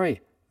destroy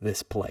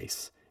this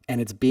place.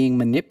 And it's being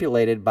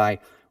manipulated by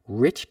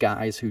rich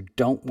guys who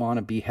don't want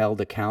to be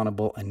held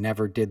accountable and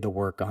never did the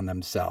work on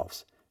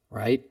themselves,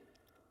 right?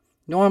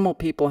 Normal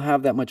people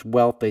have that much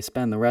wealth, they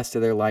spend the rest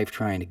of their life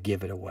trying to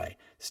give it away,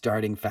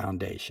 starting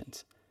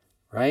foundations,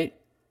 right?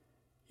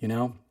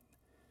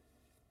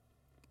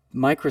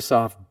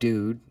 Microsoft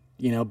dude,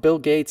 Bill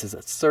Gates is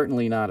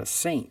certainly not a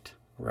saint,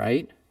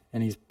 right?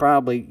 And he's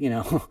probably,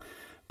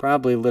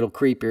 probably a little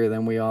creepier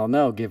than we all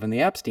know given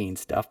the Epstein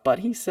stuff, but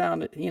he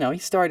started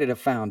a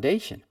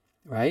foundation,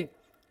 right?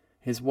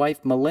 His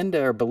wife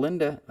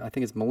Belinda, I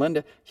think it's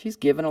Melinda, she's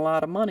given a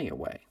lot of money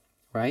away,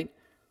 right?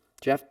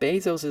 Jeff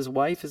Bezos, his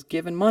wife, is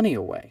giving money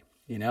away.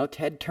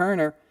 Ted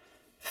Turner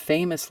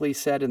famously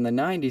said in the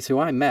 90s, who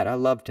I met, I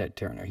love Ted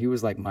Turner. He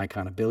was like my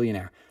kind of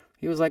billionaire.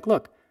 He was like,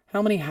 look,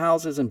 how many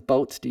houses and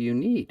boats do you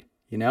need?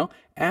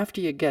 After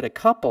you get a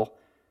couple,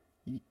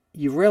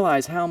 you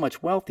realize how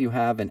much wealth you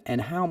have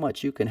and how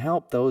much you can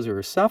help those who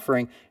are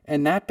suffering,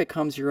 and that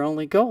becomes your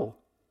only goal.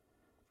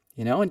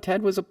 And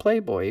Ted was a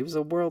playboy. He was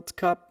a World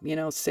Cup,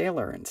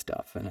 sailor and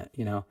stuff,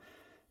 and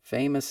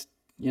famous,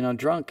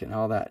 drunk and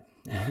all that.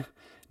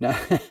 Now,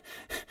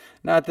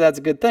 not that that's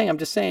a good thing. I'm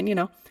just saying,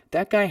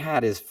 that guy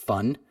had his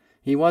fun.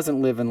 He wasn't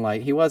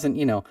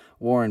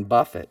Warren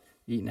Buffett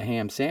eating a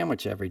ham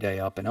sandwich every day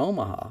up in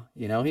Omaha.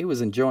 He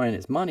was enjoying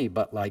his money,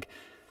 but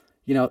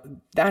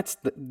that's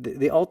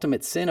the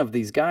ultimate sin of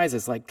these guys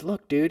is like,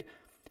 look, dude,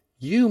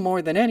 you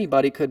more than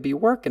anybody could be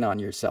working on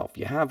yourself.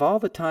 You have all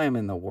the time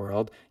in the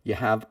world. You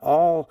have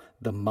all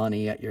the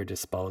money at your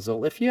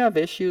disposal. If you have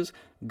issues,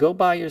 go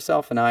buy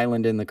yourself an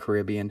island in the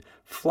Caribbean,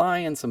 fly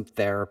in some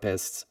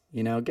therapists,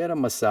 get a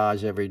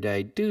massage every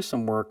day, do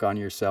some work on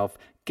yourself,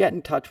 get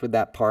in touch with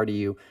that part of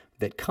you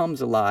that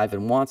comes alive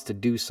and wants to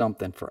do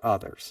something for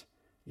others,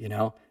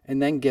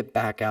 and then get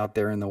back out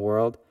there in the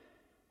world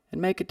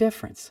and make a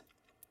difference.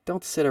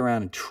 Don't sit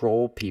around and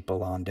troll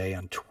people all day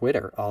on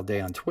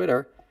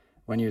Twitter,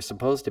 when you're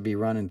supposed to be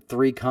running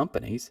 3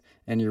 companies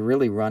and you're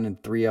really running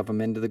 3 of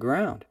them into the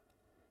ground,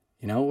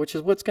 which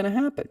is what's going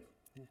to happen.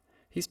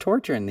 He's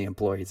torturing the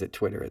employees at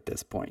Twitter at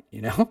this point,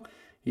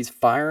 He's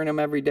firing them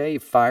every day. He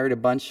fired a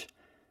bunch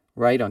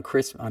right on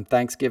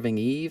Thanksgiving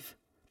Eve.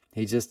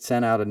 He just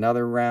sent out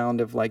another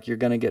round of you're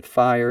going to get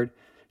fired.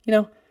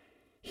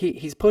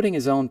 He's putting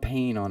his own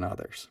pain on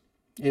others.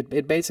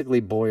 It basically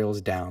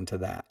boils down to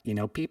that.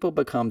 People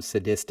become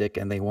sadistic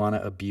and they want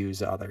to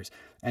abuse others.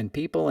 And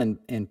people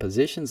in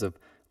positions of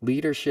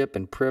leadership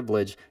and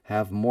privilege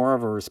have more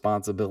of a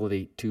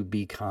responsibility to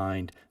be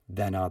kind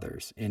than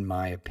others, in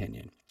my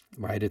opinion.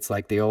 Right? It's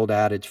like the old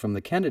adage from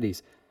the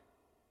Kennedys.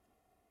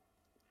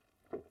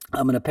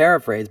 I'm going to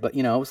paraphrase, but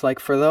it's like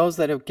for those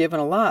that have given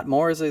a lot,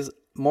 more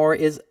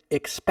is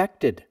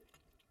expected.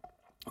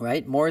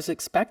 Right? More is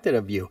expected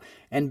of you.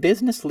 And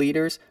business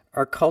leaders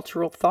are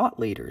cultural thought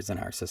leaders in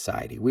our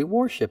society. We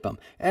worship them.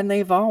 And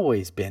they've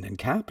always been in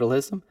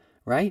capitalism,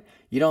 right?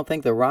 You don't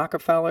think the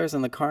Rockefellers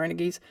and the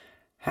Carnegies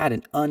had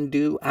an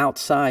undue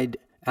outsized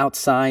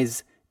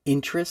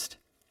interest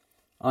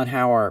on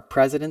how our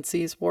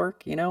presidencies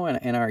work,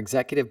 and our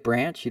executive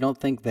branch? You don't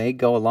think they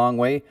go a long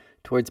way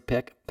towards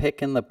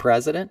picking the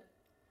president?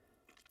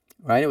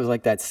 Right? It was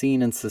like that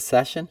scene in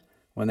Secession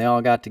when they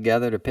all got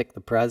together to pick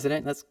the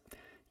president.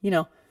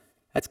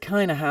 That's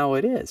kind of how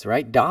it is,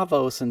 right?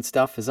 Davos and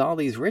stuff is all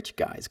these rich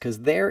guys because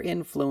their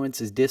influence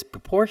is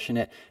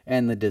disproportionate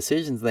and the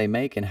decisions they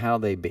make and how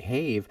they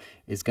behave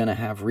is going to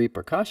have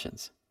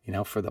repercussions,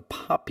 for the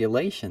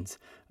populations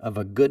of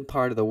a good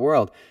part of the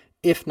world,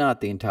 if not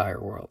the entire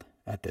world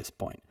at this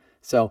point.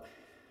 So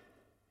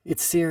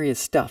it's serious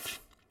stuff,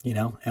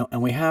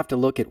 and we have to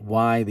look at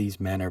why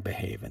these men are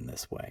behaving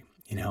this way.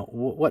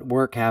 What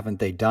work haven't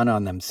they done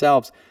on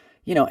themselves?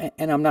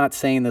 And I'm not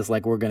saying this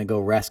like we're going to go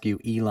rescue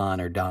Elon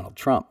or Donald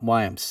Trump.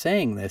 Why I'm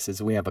saying this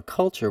is we have a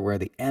culture where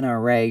the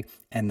NRA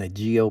and the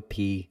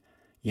GOP,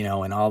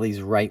 and all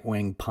these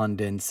right-wing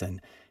pundits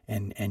and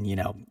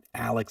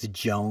Alex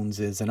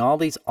Joneses and all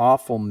these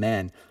awful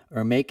men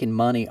are making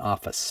money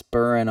off of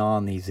spurring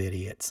on these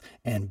idiots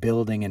and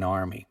building an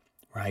army,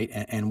 right?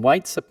 And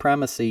white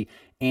supremacy,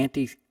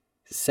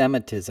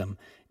 anti-Semitism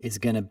is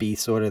going to be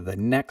sort of the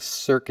next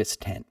circus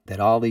tent that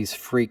all these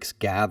freaks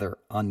gather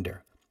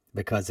under.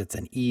 Because it's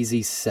an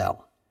easy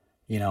sell.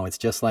 It's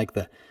just like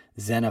the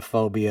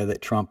xenophobia that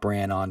Trump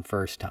ran on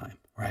first time,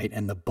 right?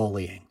 And the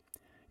bullying.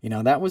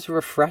 That was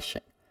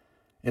refreshing.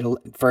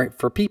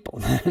 For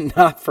people,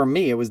 not for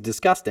me. It was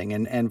disgusting,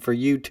 and for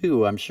you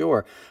too, I'm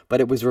sure. But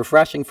it was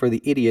refreshing for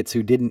the idiots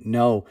who didn't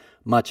know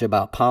much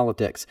about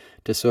politics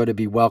to sort of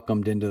be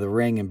welcomed into the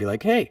ring and be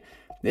like, hey,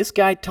 this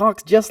guy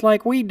talks just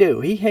like we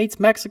do. He hates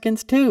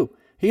Mexicans too.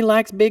 He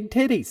likes big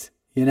titties,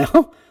 you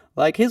know?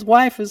 Like his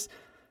wife is,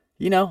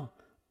 you know,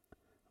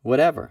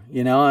 whatever.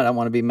 You know, I don't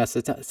want to be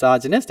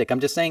misogynistic. I'm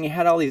just saying he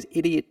had all these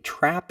idiot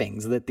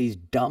trappings that these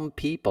dumb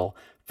people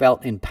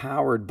felt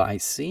empowered by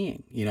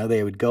seeing. You know,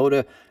 they would go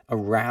to a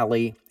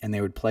rally and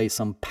they would play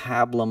some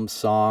pablum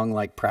song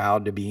like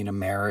Proud to Be an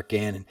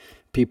American, and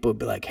people would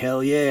be like,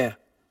 hell yeah,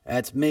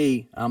 that's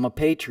me. I'm a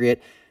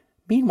patriot.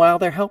 Meanwhile,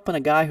 they're helping a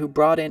guy who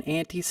brought in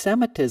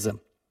anti-Semitism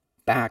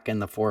back in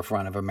the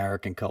forefront of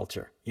American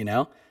culture, you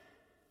know?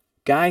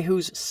 Guy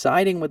who's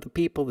siding with the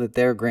people that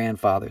their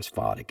grandfathers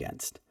fought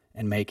against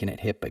and making it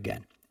hip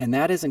again. And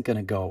that isn't going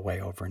to go away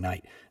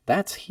overnight.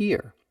 That's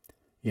here,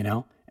 you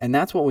know? And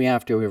that's what we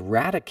have to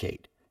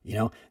eradicate, you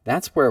know?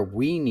 That's where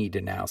we need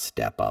to now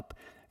step up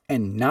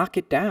and knock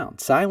it down.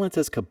 Silence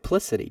is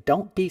complicity.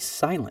 Don't be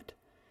silent.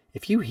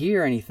 If you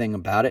hear anything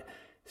about it,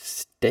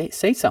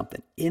 say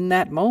something. In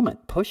that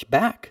moment, push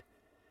back.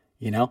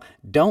 You know,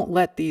 don't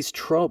let these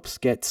tropes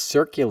get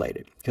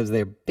circulated because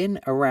they've been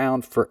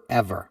around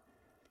forever.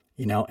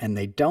 You know, and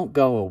they don't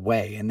go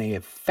away, and they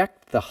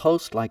affect the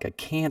host like a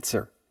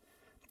cancer,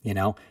 you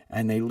know,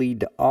 and they lead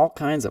to all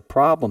kinds of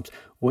problems,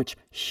 which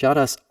shut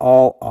us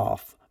all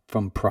off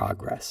from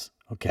progress,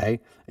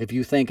 okay? If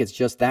you think it's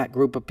just that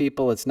group of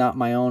people, it's not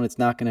my own, it's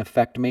not going to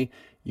affect me,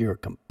 you're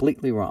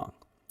completely wrong,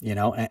 you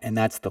know, and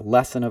that's the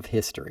lesson of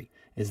history,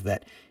 is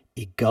that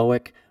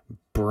egoic,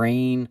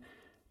 brain,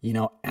 you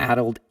know,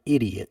 addled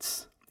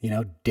idiots, you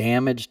know,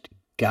 damaged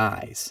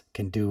guys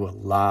can do a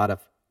lot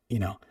of, you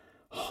know,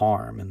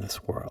 harm in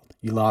this world.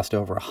 You lost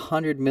over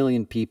 100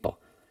 million people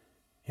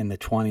in the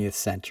 20th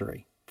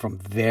century from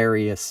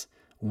various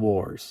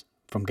wars,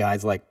 from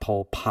guys like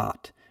Pol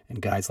Pot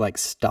and guys like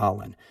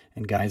Stalin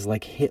and guys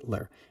like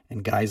Hitler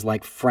and guys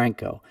like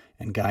Franco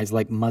and guys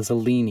like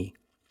Mussolini,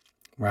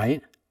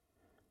 right?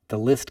 The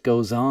list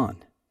goes on.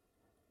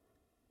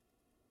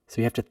 So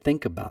you have to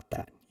think about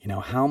that, you know,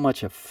 how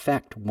much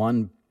effect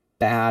one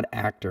bad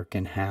actor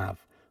can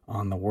have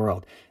on the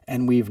world.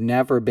 And we've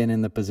never been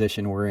in the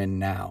position we're in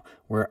now,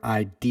 where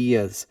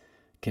ideas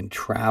can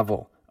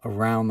travel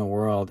around the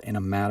world in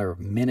a matter of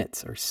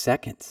minutes or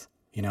seconds.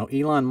 You know,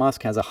 Elon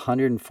Musk has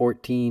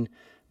 114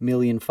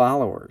 million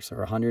followers or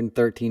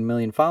 113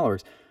 million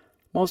followers.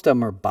 Most of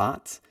them are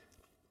bots,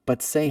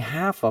 but say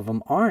half of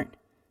them aren't,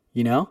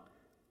 you know?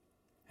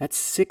 That's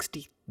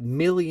 60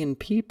 million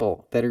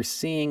people that are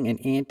seeing an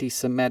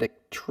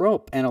anti-Semitic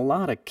trope. And a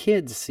lot of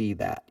kids see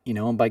that, you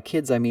know, and by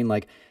kids, I mean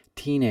like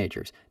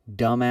teenagers,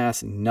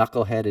 dumbass,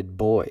 knuckleheaded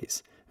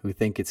boys who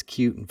think it's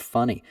cute and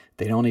funny.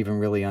 They don't even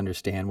really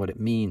understand what it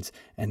means,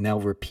 and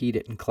they'll repeat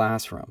it in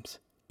classrooms,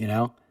 you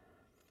know?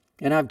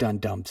 And I've done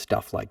dumb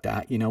stuff like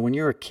that. You know, when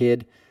you're a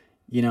kid,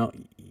 you know,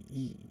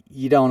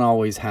 you don't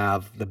always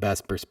have the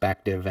best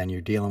perspective, and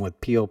you're dealing with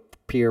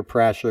peer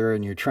pressure,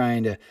 and you're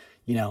trying to,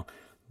 you know,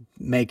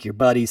 make your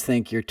buddies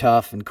think you're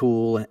tough and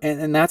cool.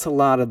 And that's a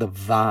lot of the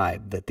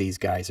vibe that these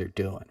guys are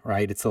doing,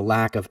 right? It's a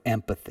lack of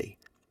empathy,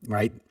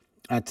 right?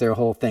 That's their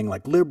whole thing,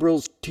 like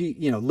liberal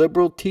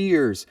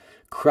tears,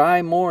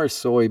 cry more,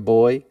 soy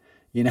boy.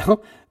 You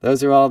know,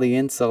 those are all the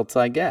insults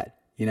I get.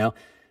 You know,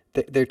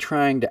 they're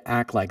trying to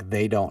act like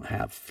they don't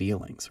have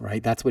feelings,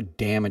 right? That's what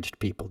damaged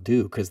people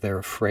do, because they're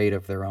afraid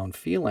of their own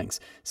feelings.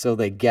 So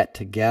they get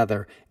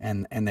together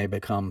and they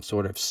become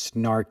sort of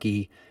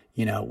snarky.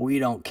 You know, we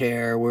don't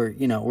care.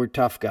 We're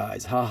tough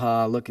guys. Ha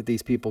ha, look at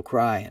these people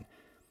crying.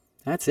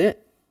 That's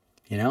it.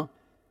 You know,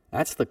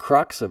 that's the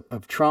crux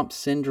of Trump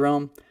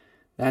syndrome.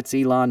 That's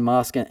Elon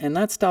Musk, and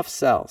that stuff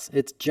sells.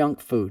 It's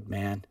junk food,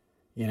 man.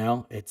 You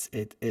know,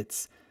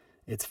 it's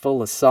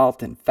full of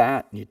salt and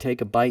fat, and you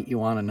take a bite, you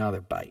want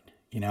another bite.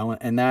 You know,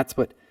 and that's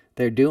what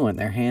they're doing.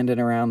 They're handing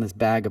around this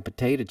bag of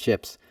potato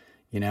chips,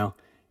 you know,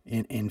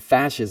 in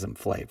fascism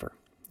flavor.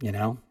 You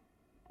know,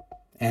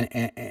 and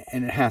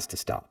it has to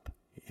stop.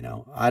 You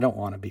know, I don't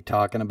want to be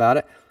talking about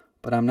it,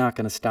 but I'm not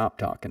going to stop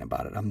talking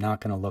about it. I'm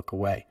not going to look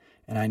away,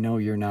 and I know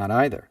you're not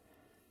either.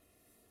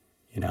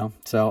 You know,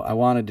 so I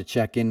wanted to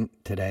check in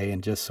today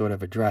and just sort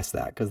of address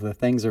that, because the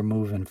things are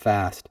moving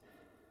fast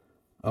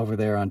over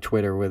there on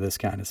Twitter with this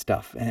kind of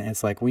stuff. And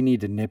it's like we need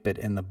to nip it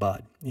in the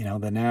bud. You know,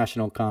 the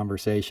national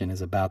conversation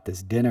is about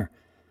this dinner,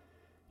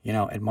 you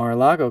know, at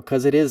Mar-a-Lago,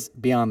 because it is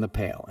beyond the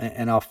pale.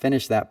 And I'll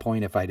finish that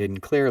point if I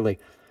didn't clearly.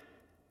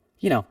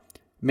 You know,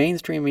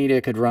 mainstream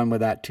media could run with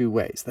that two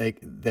ways.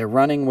 They're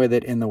running with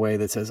it in the way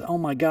that says, oh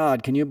my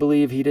God, can you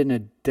believe he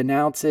didn't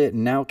denounce it?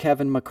 And now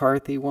Kevin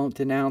McCarthy won't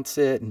denounce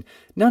it. And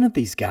none of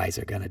these guys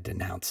are going to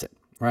denounce it,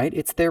 right?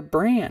 It's their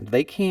brand.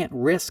 They can't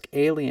risk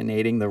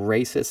alienating the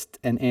racists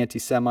and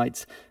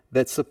anti-Semites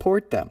that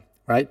support them,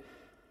 right?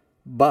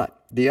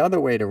 But the other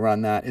way to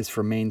run that is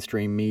for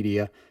mainstream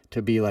media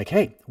to be like,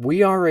 hey,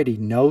 we already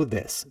know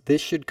this.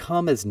 This should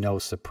come as no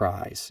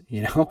surprise.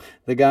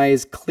 The guy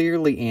is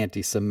clearly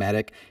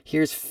anti-Semitic.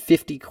 Here's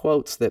 50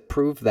 quotes that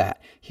prove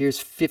that. Here's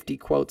 50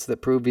 quotes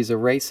that prove he's a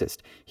racist.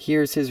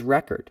 Here's his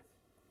record.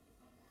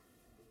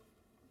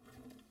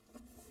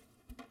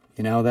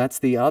 That's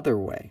the other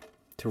way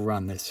to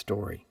run this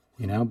story,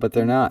 but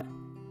they're not.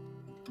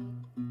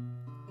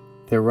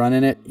 They're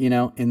running it,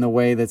 in the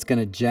way that's going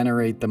to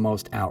generate the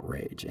most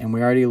outrage. And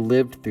we already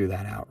lived through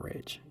that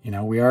outrage.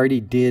 We already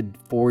did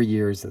 4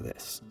 years of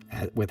this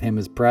with him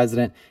as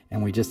president,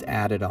 and we just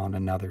added on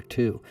another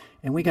 2.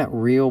 And we got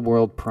real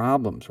world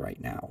problems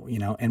right now,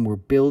 and we're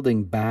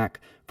building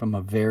back from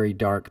a very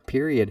dark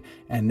period.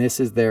 And this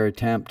is their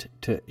attempt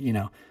to,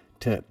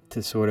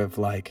 to sort of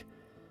like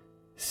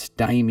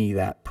stymie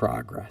that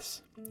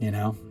progress,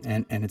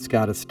 and it's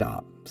got to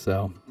stop.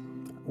 So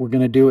we're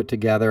going to do it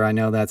together. I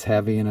know that's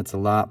heavy and it's a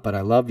lot, but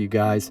I love you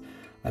guys.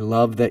 I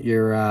love that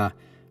you're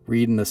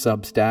reading the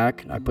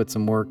Substack. I put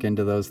some work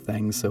into those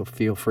things, so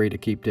feel free to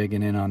keep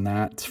digging in on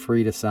that. It's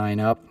free to sign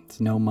up. It's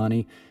no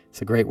money.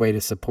 It's a great way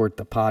to support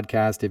the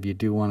podcast. If you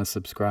do want to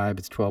subscribe,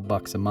 it's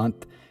 $12 a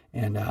month.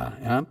 And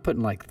I'm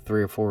putting like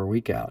 3 or 4 a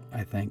week out,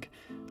 I think,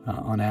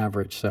 on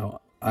average. So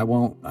I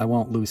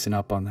won't loosen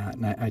up on that,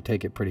 and I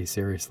take it pretty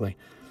seriously.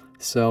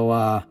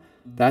 So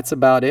that's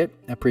about it.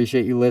 I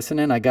appreciate you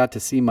listening. I got to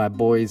see my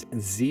boys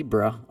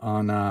Zebra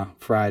on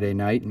Friday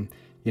night, and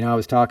I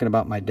was talking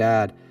about my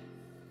dad.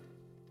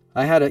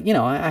 I had I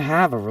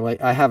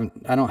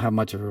don't have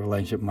much of a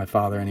relationship with my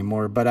father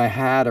anymore, but I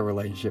had a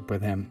relationship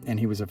with him, and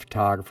he was a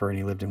photographer, and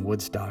he lived in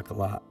Woodstock a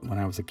lot when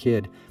I was a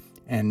kid.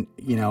 And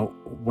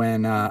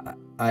when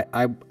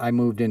I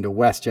moved into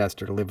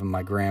Westchester to live with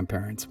my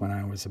grandparents when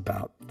I was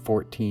about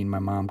 14, my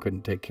mom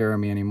couldn't take care of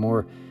me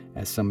anymore,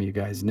 as some of you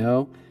guys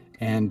know,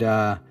 and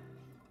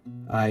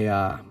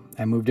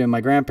I moved in with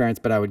my grandparents,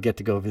 but I would get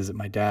to go visit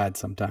my dad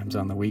sometimes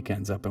on the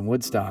weekends up in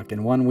Woodstock.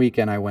 And one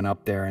weekend I went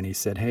up there, and he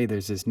said, hey,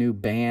 there's this new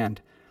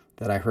band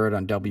that I heard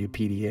on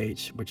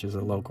WPDH, which is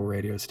a local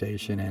radio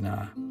station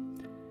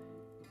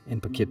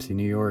in Poughkeepsie,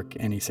 New York.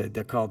 And he said,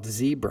 they're called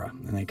Zebra,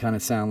 and they kind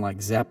of sound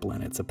like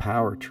Zeppelin. It's a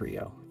power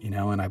trio,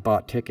 and I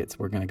bought tickets.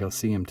 We're going to go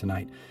see him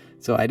tonight.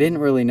 So I didn't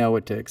really know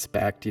what to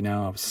expect. I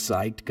was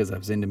psyched because I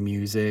was into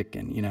music,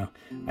 and,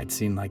 I'd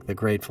seen like the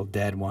Grateful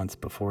Dead once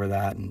before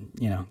that, and,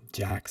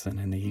 Jackson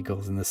and the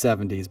Eagles in the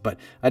 70s, but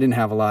I didn't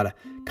have a lot of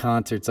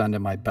concerts under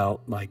my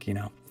belt, like,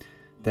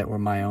 that were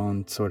my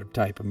own sort of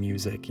type of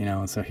music,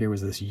 and so here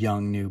was this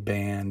young new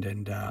band,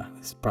 and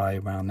this is probably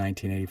around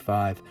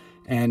 1985,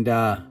 and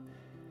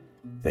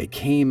they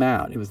came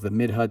out. It was the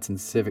Mid-Hudson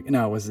Civic.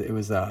 No, it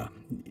was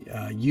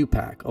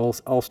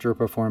UPAC, Ulster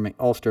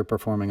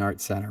Performing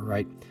Arts Center,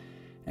 right?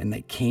 And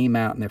they came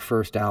out, and their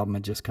first album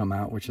had just come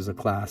out, which is a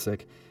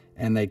classic.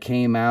 And they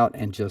came out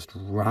and just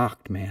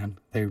rocked, man.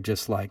 They were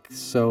just like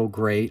so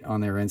great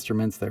on their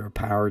instruments. They were a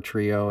power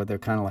trio. They're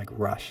kind of like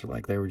Rush.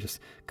 Like they were just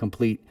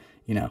complete,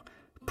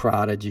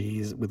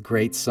 prodigies with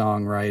great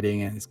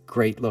songwriting, and this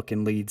great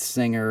looking lead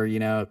singer,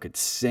 could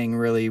sing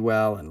really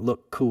well and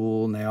look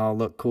cool. And they all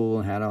looked cool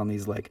and had on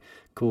these like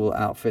cool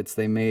outfits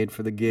they made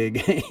for the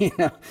gig.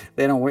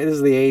 They don't wear, this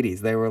is the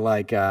 80s. They were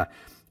like,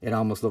 it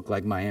almost looked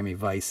like Miami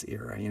Vice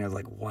era,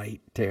 like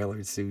white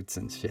tailored suits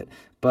and shit.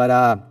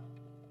 But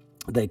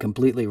they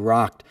completely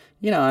rocked,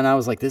 and I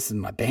was like, this is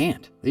my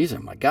band. These are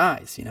my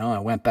guys, I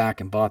went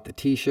back and bought the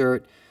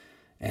t-shirt,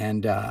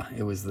 and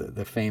it was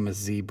the famous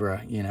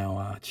Zebra,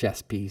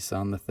 chess piece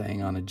on the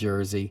thing, on a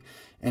jersey,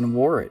 and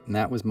wore it. And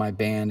that was my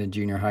band in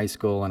junior high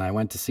school, and I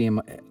went to see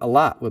him a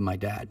lot with my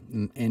dad.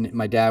 And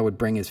my dad would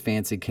bring his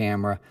fancy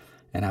camera,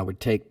 and I would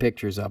take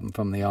pictures of him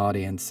from the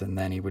audience, and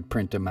then he would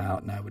print them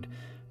out, and I would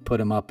put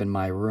him up in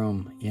my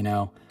room,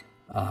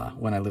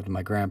 when I lived with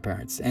my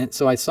grandparents. And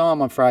so I saw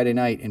him on Friday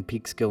night in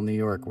Peekskill, New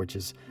York, which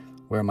is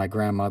where my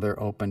grandmother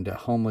opened a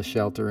homeless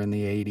shelter in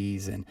the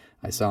 80s. And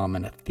I saw him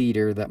in a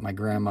theater that my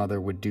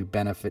grandmother would do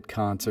benefit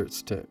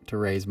concerts to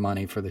raise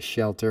money for the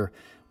shelter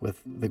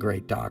with the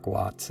great Doc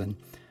Watson,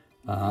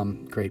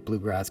 great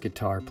bluegrass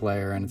guitar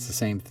player. And it's the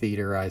same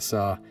theater I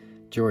saw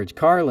George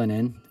Carlin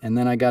in. And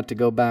then I got to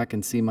go back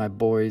and see my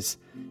boys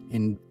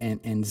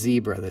in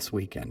Zebra this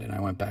weekend, and I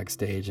went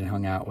backstage and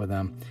hung out with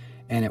them,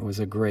 and it was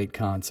a great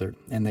concert.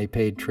 And they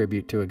paid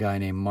tribute to a guy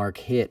named Mark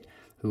Hitt,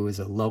 who is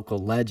a local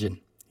legend,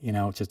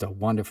 just a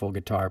wonderful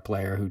guitar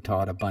player who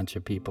taught a bunch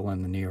of people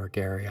in the New York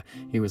area.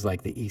 He was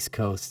like the East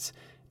Coast's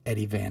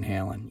Eddie Van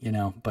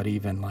Halen, but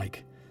even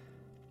like,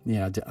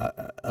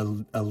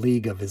 a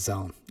league of his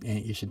own.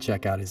 And you should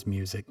check out his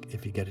music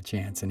if you get a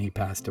chance. And he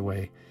passed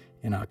away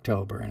in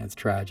October, and it's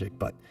tragic,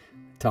 but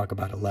talk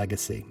about a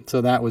legacy. So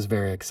that was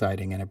very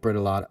exciting, and it brought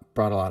a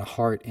lot of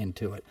heart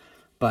into it.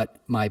 But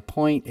my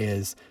point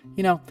is,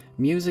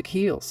 music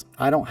heals.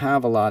 I don't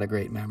have a lot of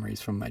great memories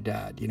from my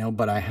dad,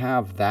 but I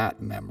have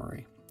that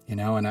memory,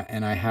 and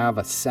I have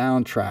a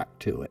soundtrack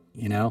to it,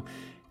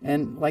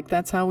 and like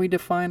that's how we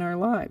define our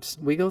lives.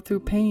 We go through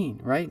pain,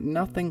 right?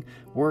 Nothing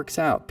works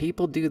out.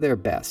 People do their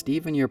best,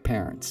 even your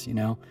parents,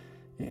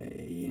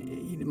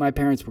 My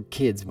parents were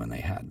kids when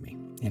they had me.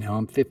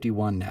 I'm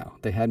 51 now.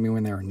 They had me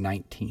when they were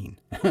 19.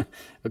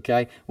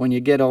 Okay? When you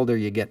get older,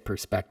 you get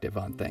perspective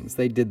on things.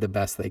 They did the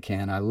best they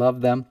can. I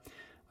love them.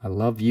 I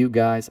love you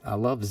guys. I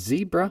love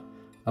Zebra.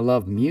 I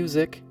love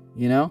music,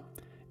 and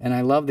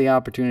I love the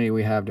opportunity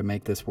we have to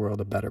make this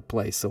world a better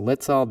place. So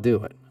let's all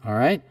do it. All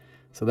right?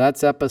 So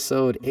that's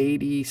episode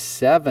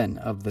 87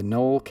 of the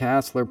Noel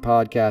Casler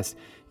podcast.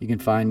 You can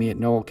find me at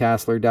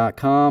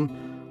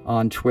noelcasler.com,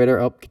 on Twitter.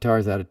 Oh,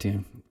 guitar's out of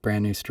tune.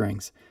 Brand new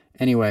strings.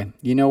 Anyway,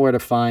 you know where to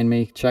find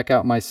me. Check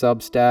out my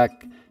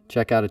Substack.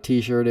 Check out a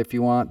t-shirt if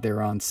you want.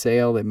 They're on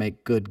sale. They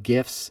make good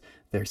gifts.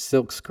 They're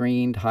silk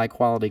screened, high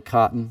quality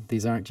cotton.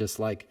 These aren't just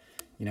like,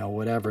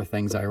 whatever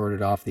things I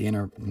ordered off the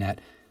internet.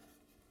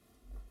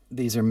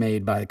 These are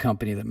made by a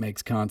company that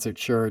makes concert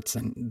shirts,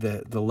 and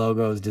the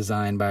logo is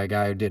designed by a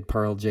guy who did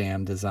Pearl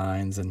Jam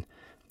designs, and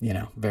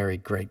very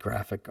great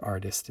graphic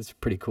artist. It's a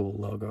pretty cool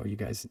logo. You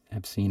guys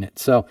have seen it.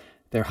 So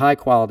they're high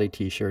quality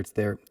t-shirts.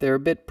 They're a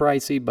bit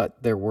pricey,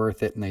 but they're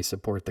worth it, and they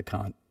support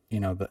the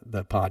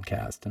the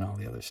podcast and all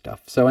the other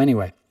stuff. So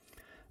anyway,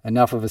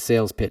 enough of a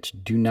sales pitch.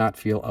 Do not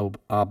feel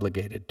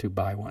obligated to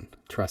buy one.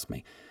 Trust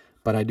me.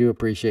 But I do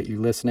appreciate you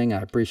listening.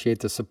 I appreciate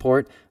the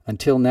support.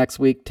 Until next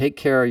week, take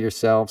care of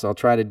yourselves. I'll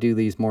try to do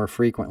these more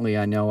frequently.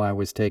 I know I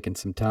was taking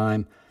some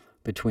time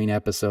between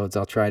episodes.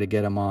 I'll try to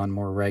get them on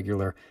more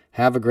regular.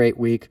 Have a great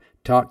week.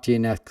 Talk to you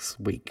next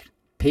week.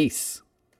 Peace.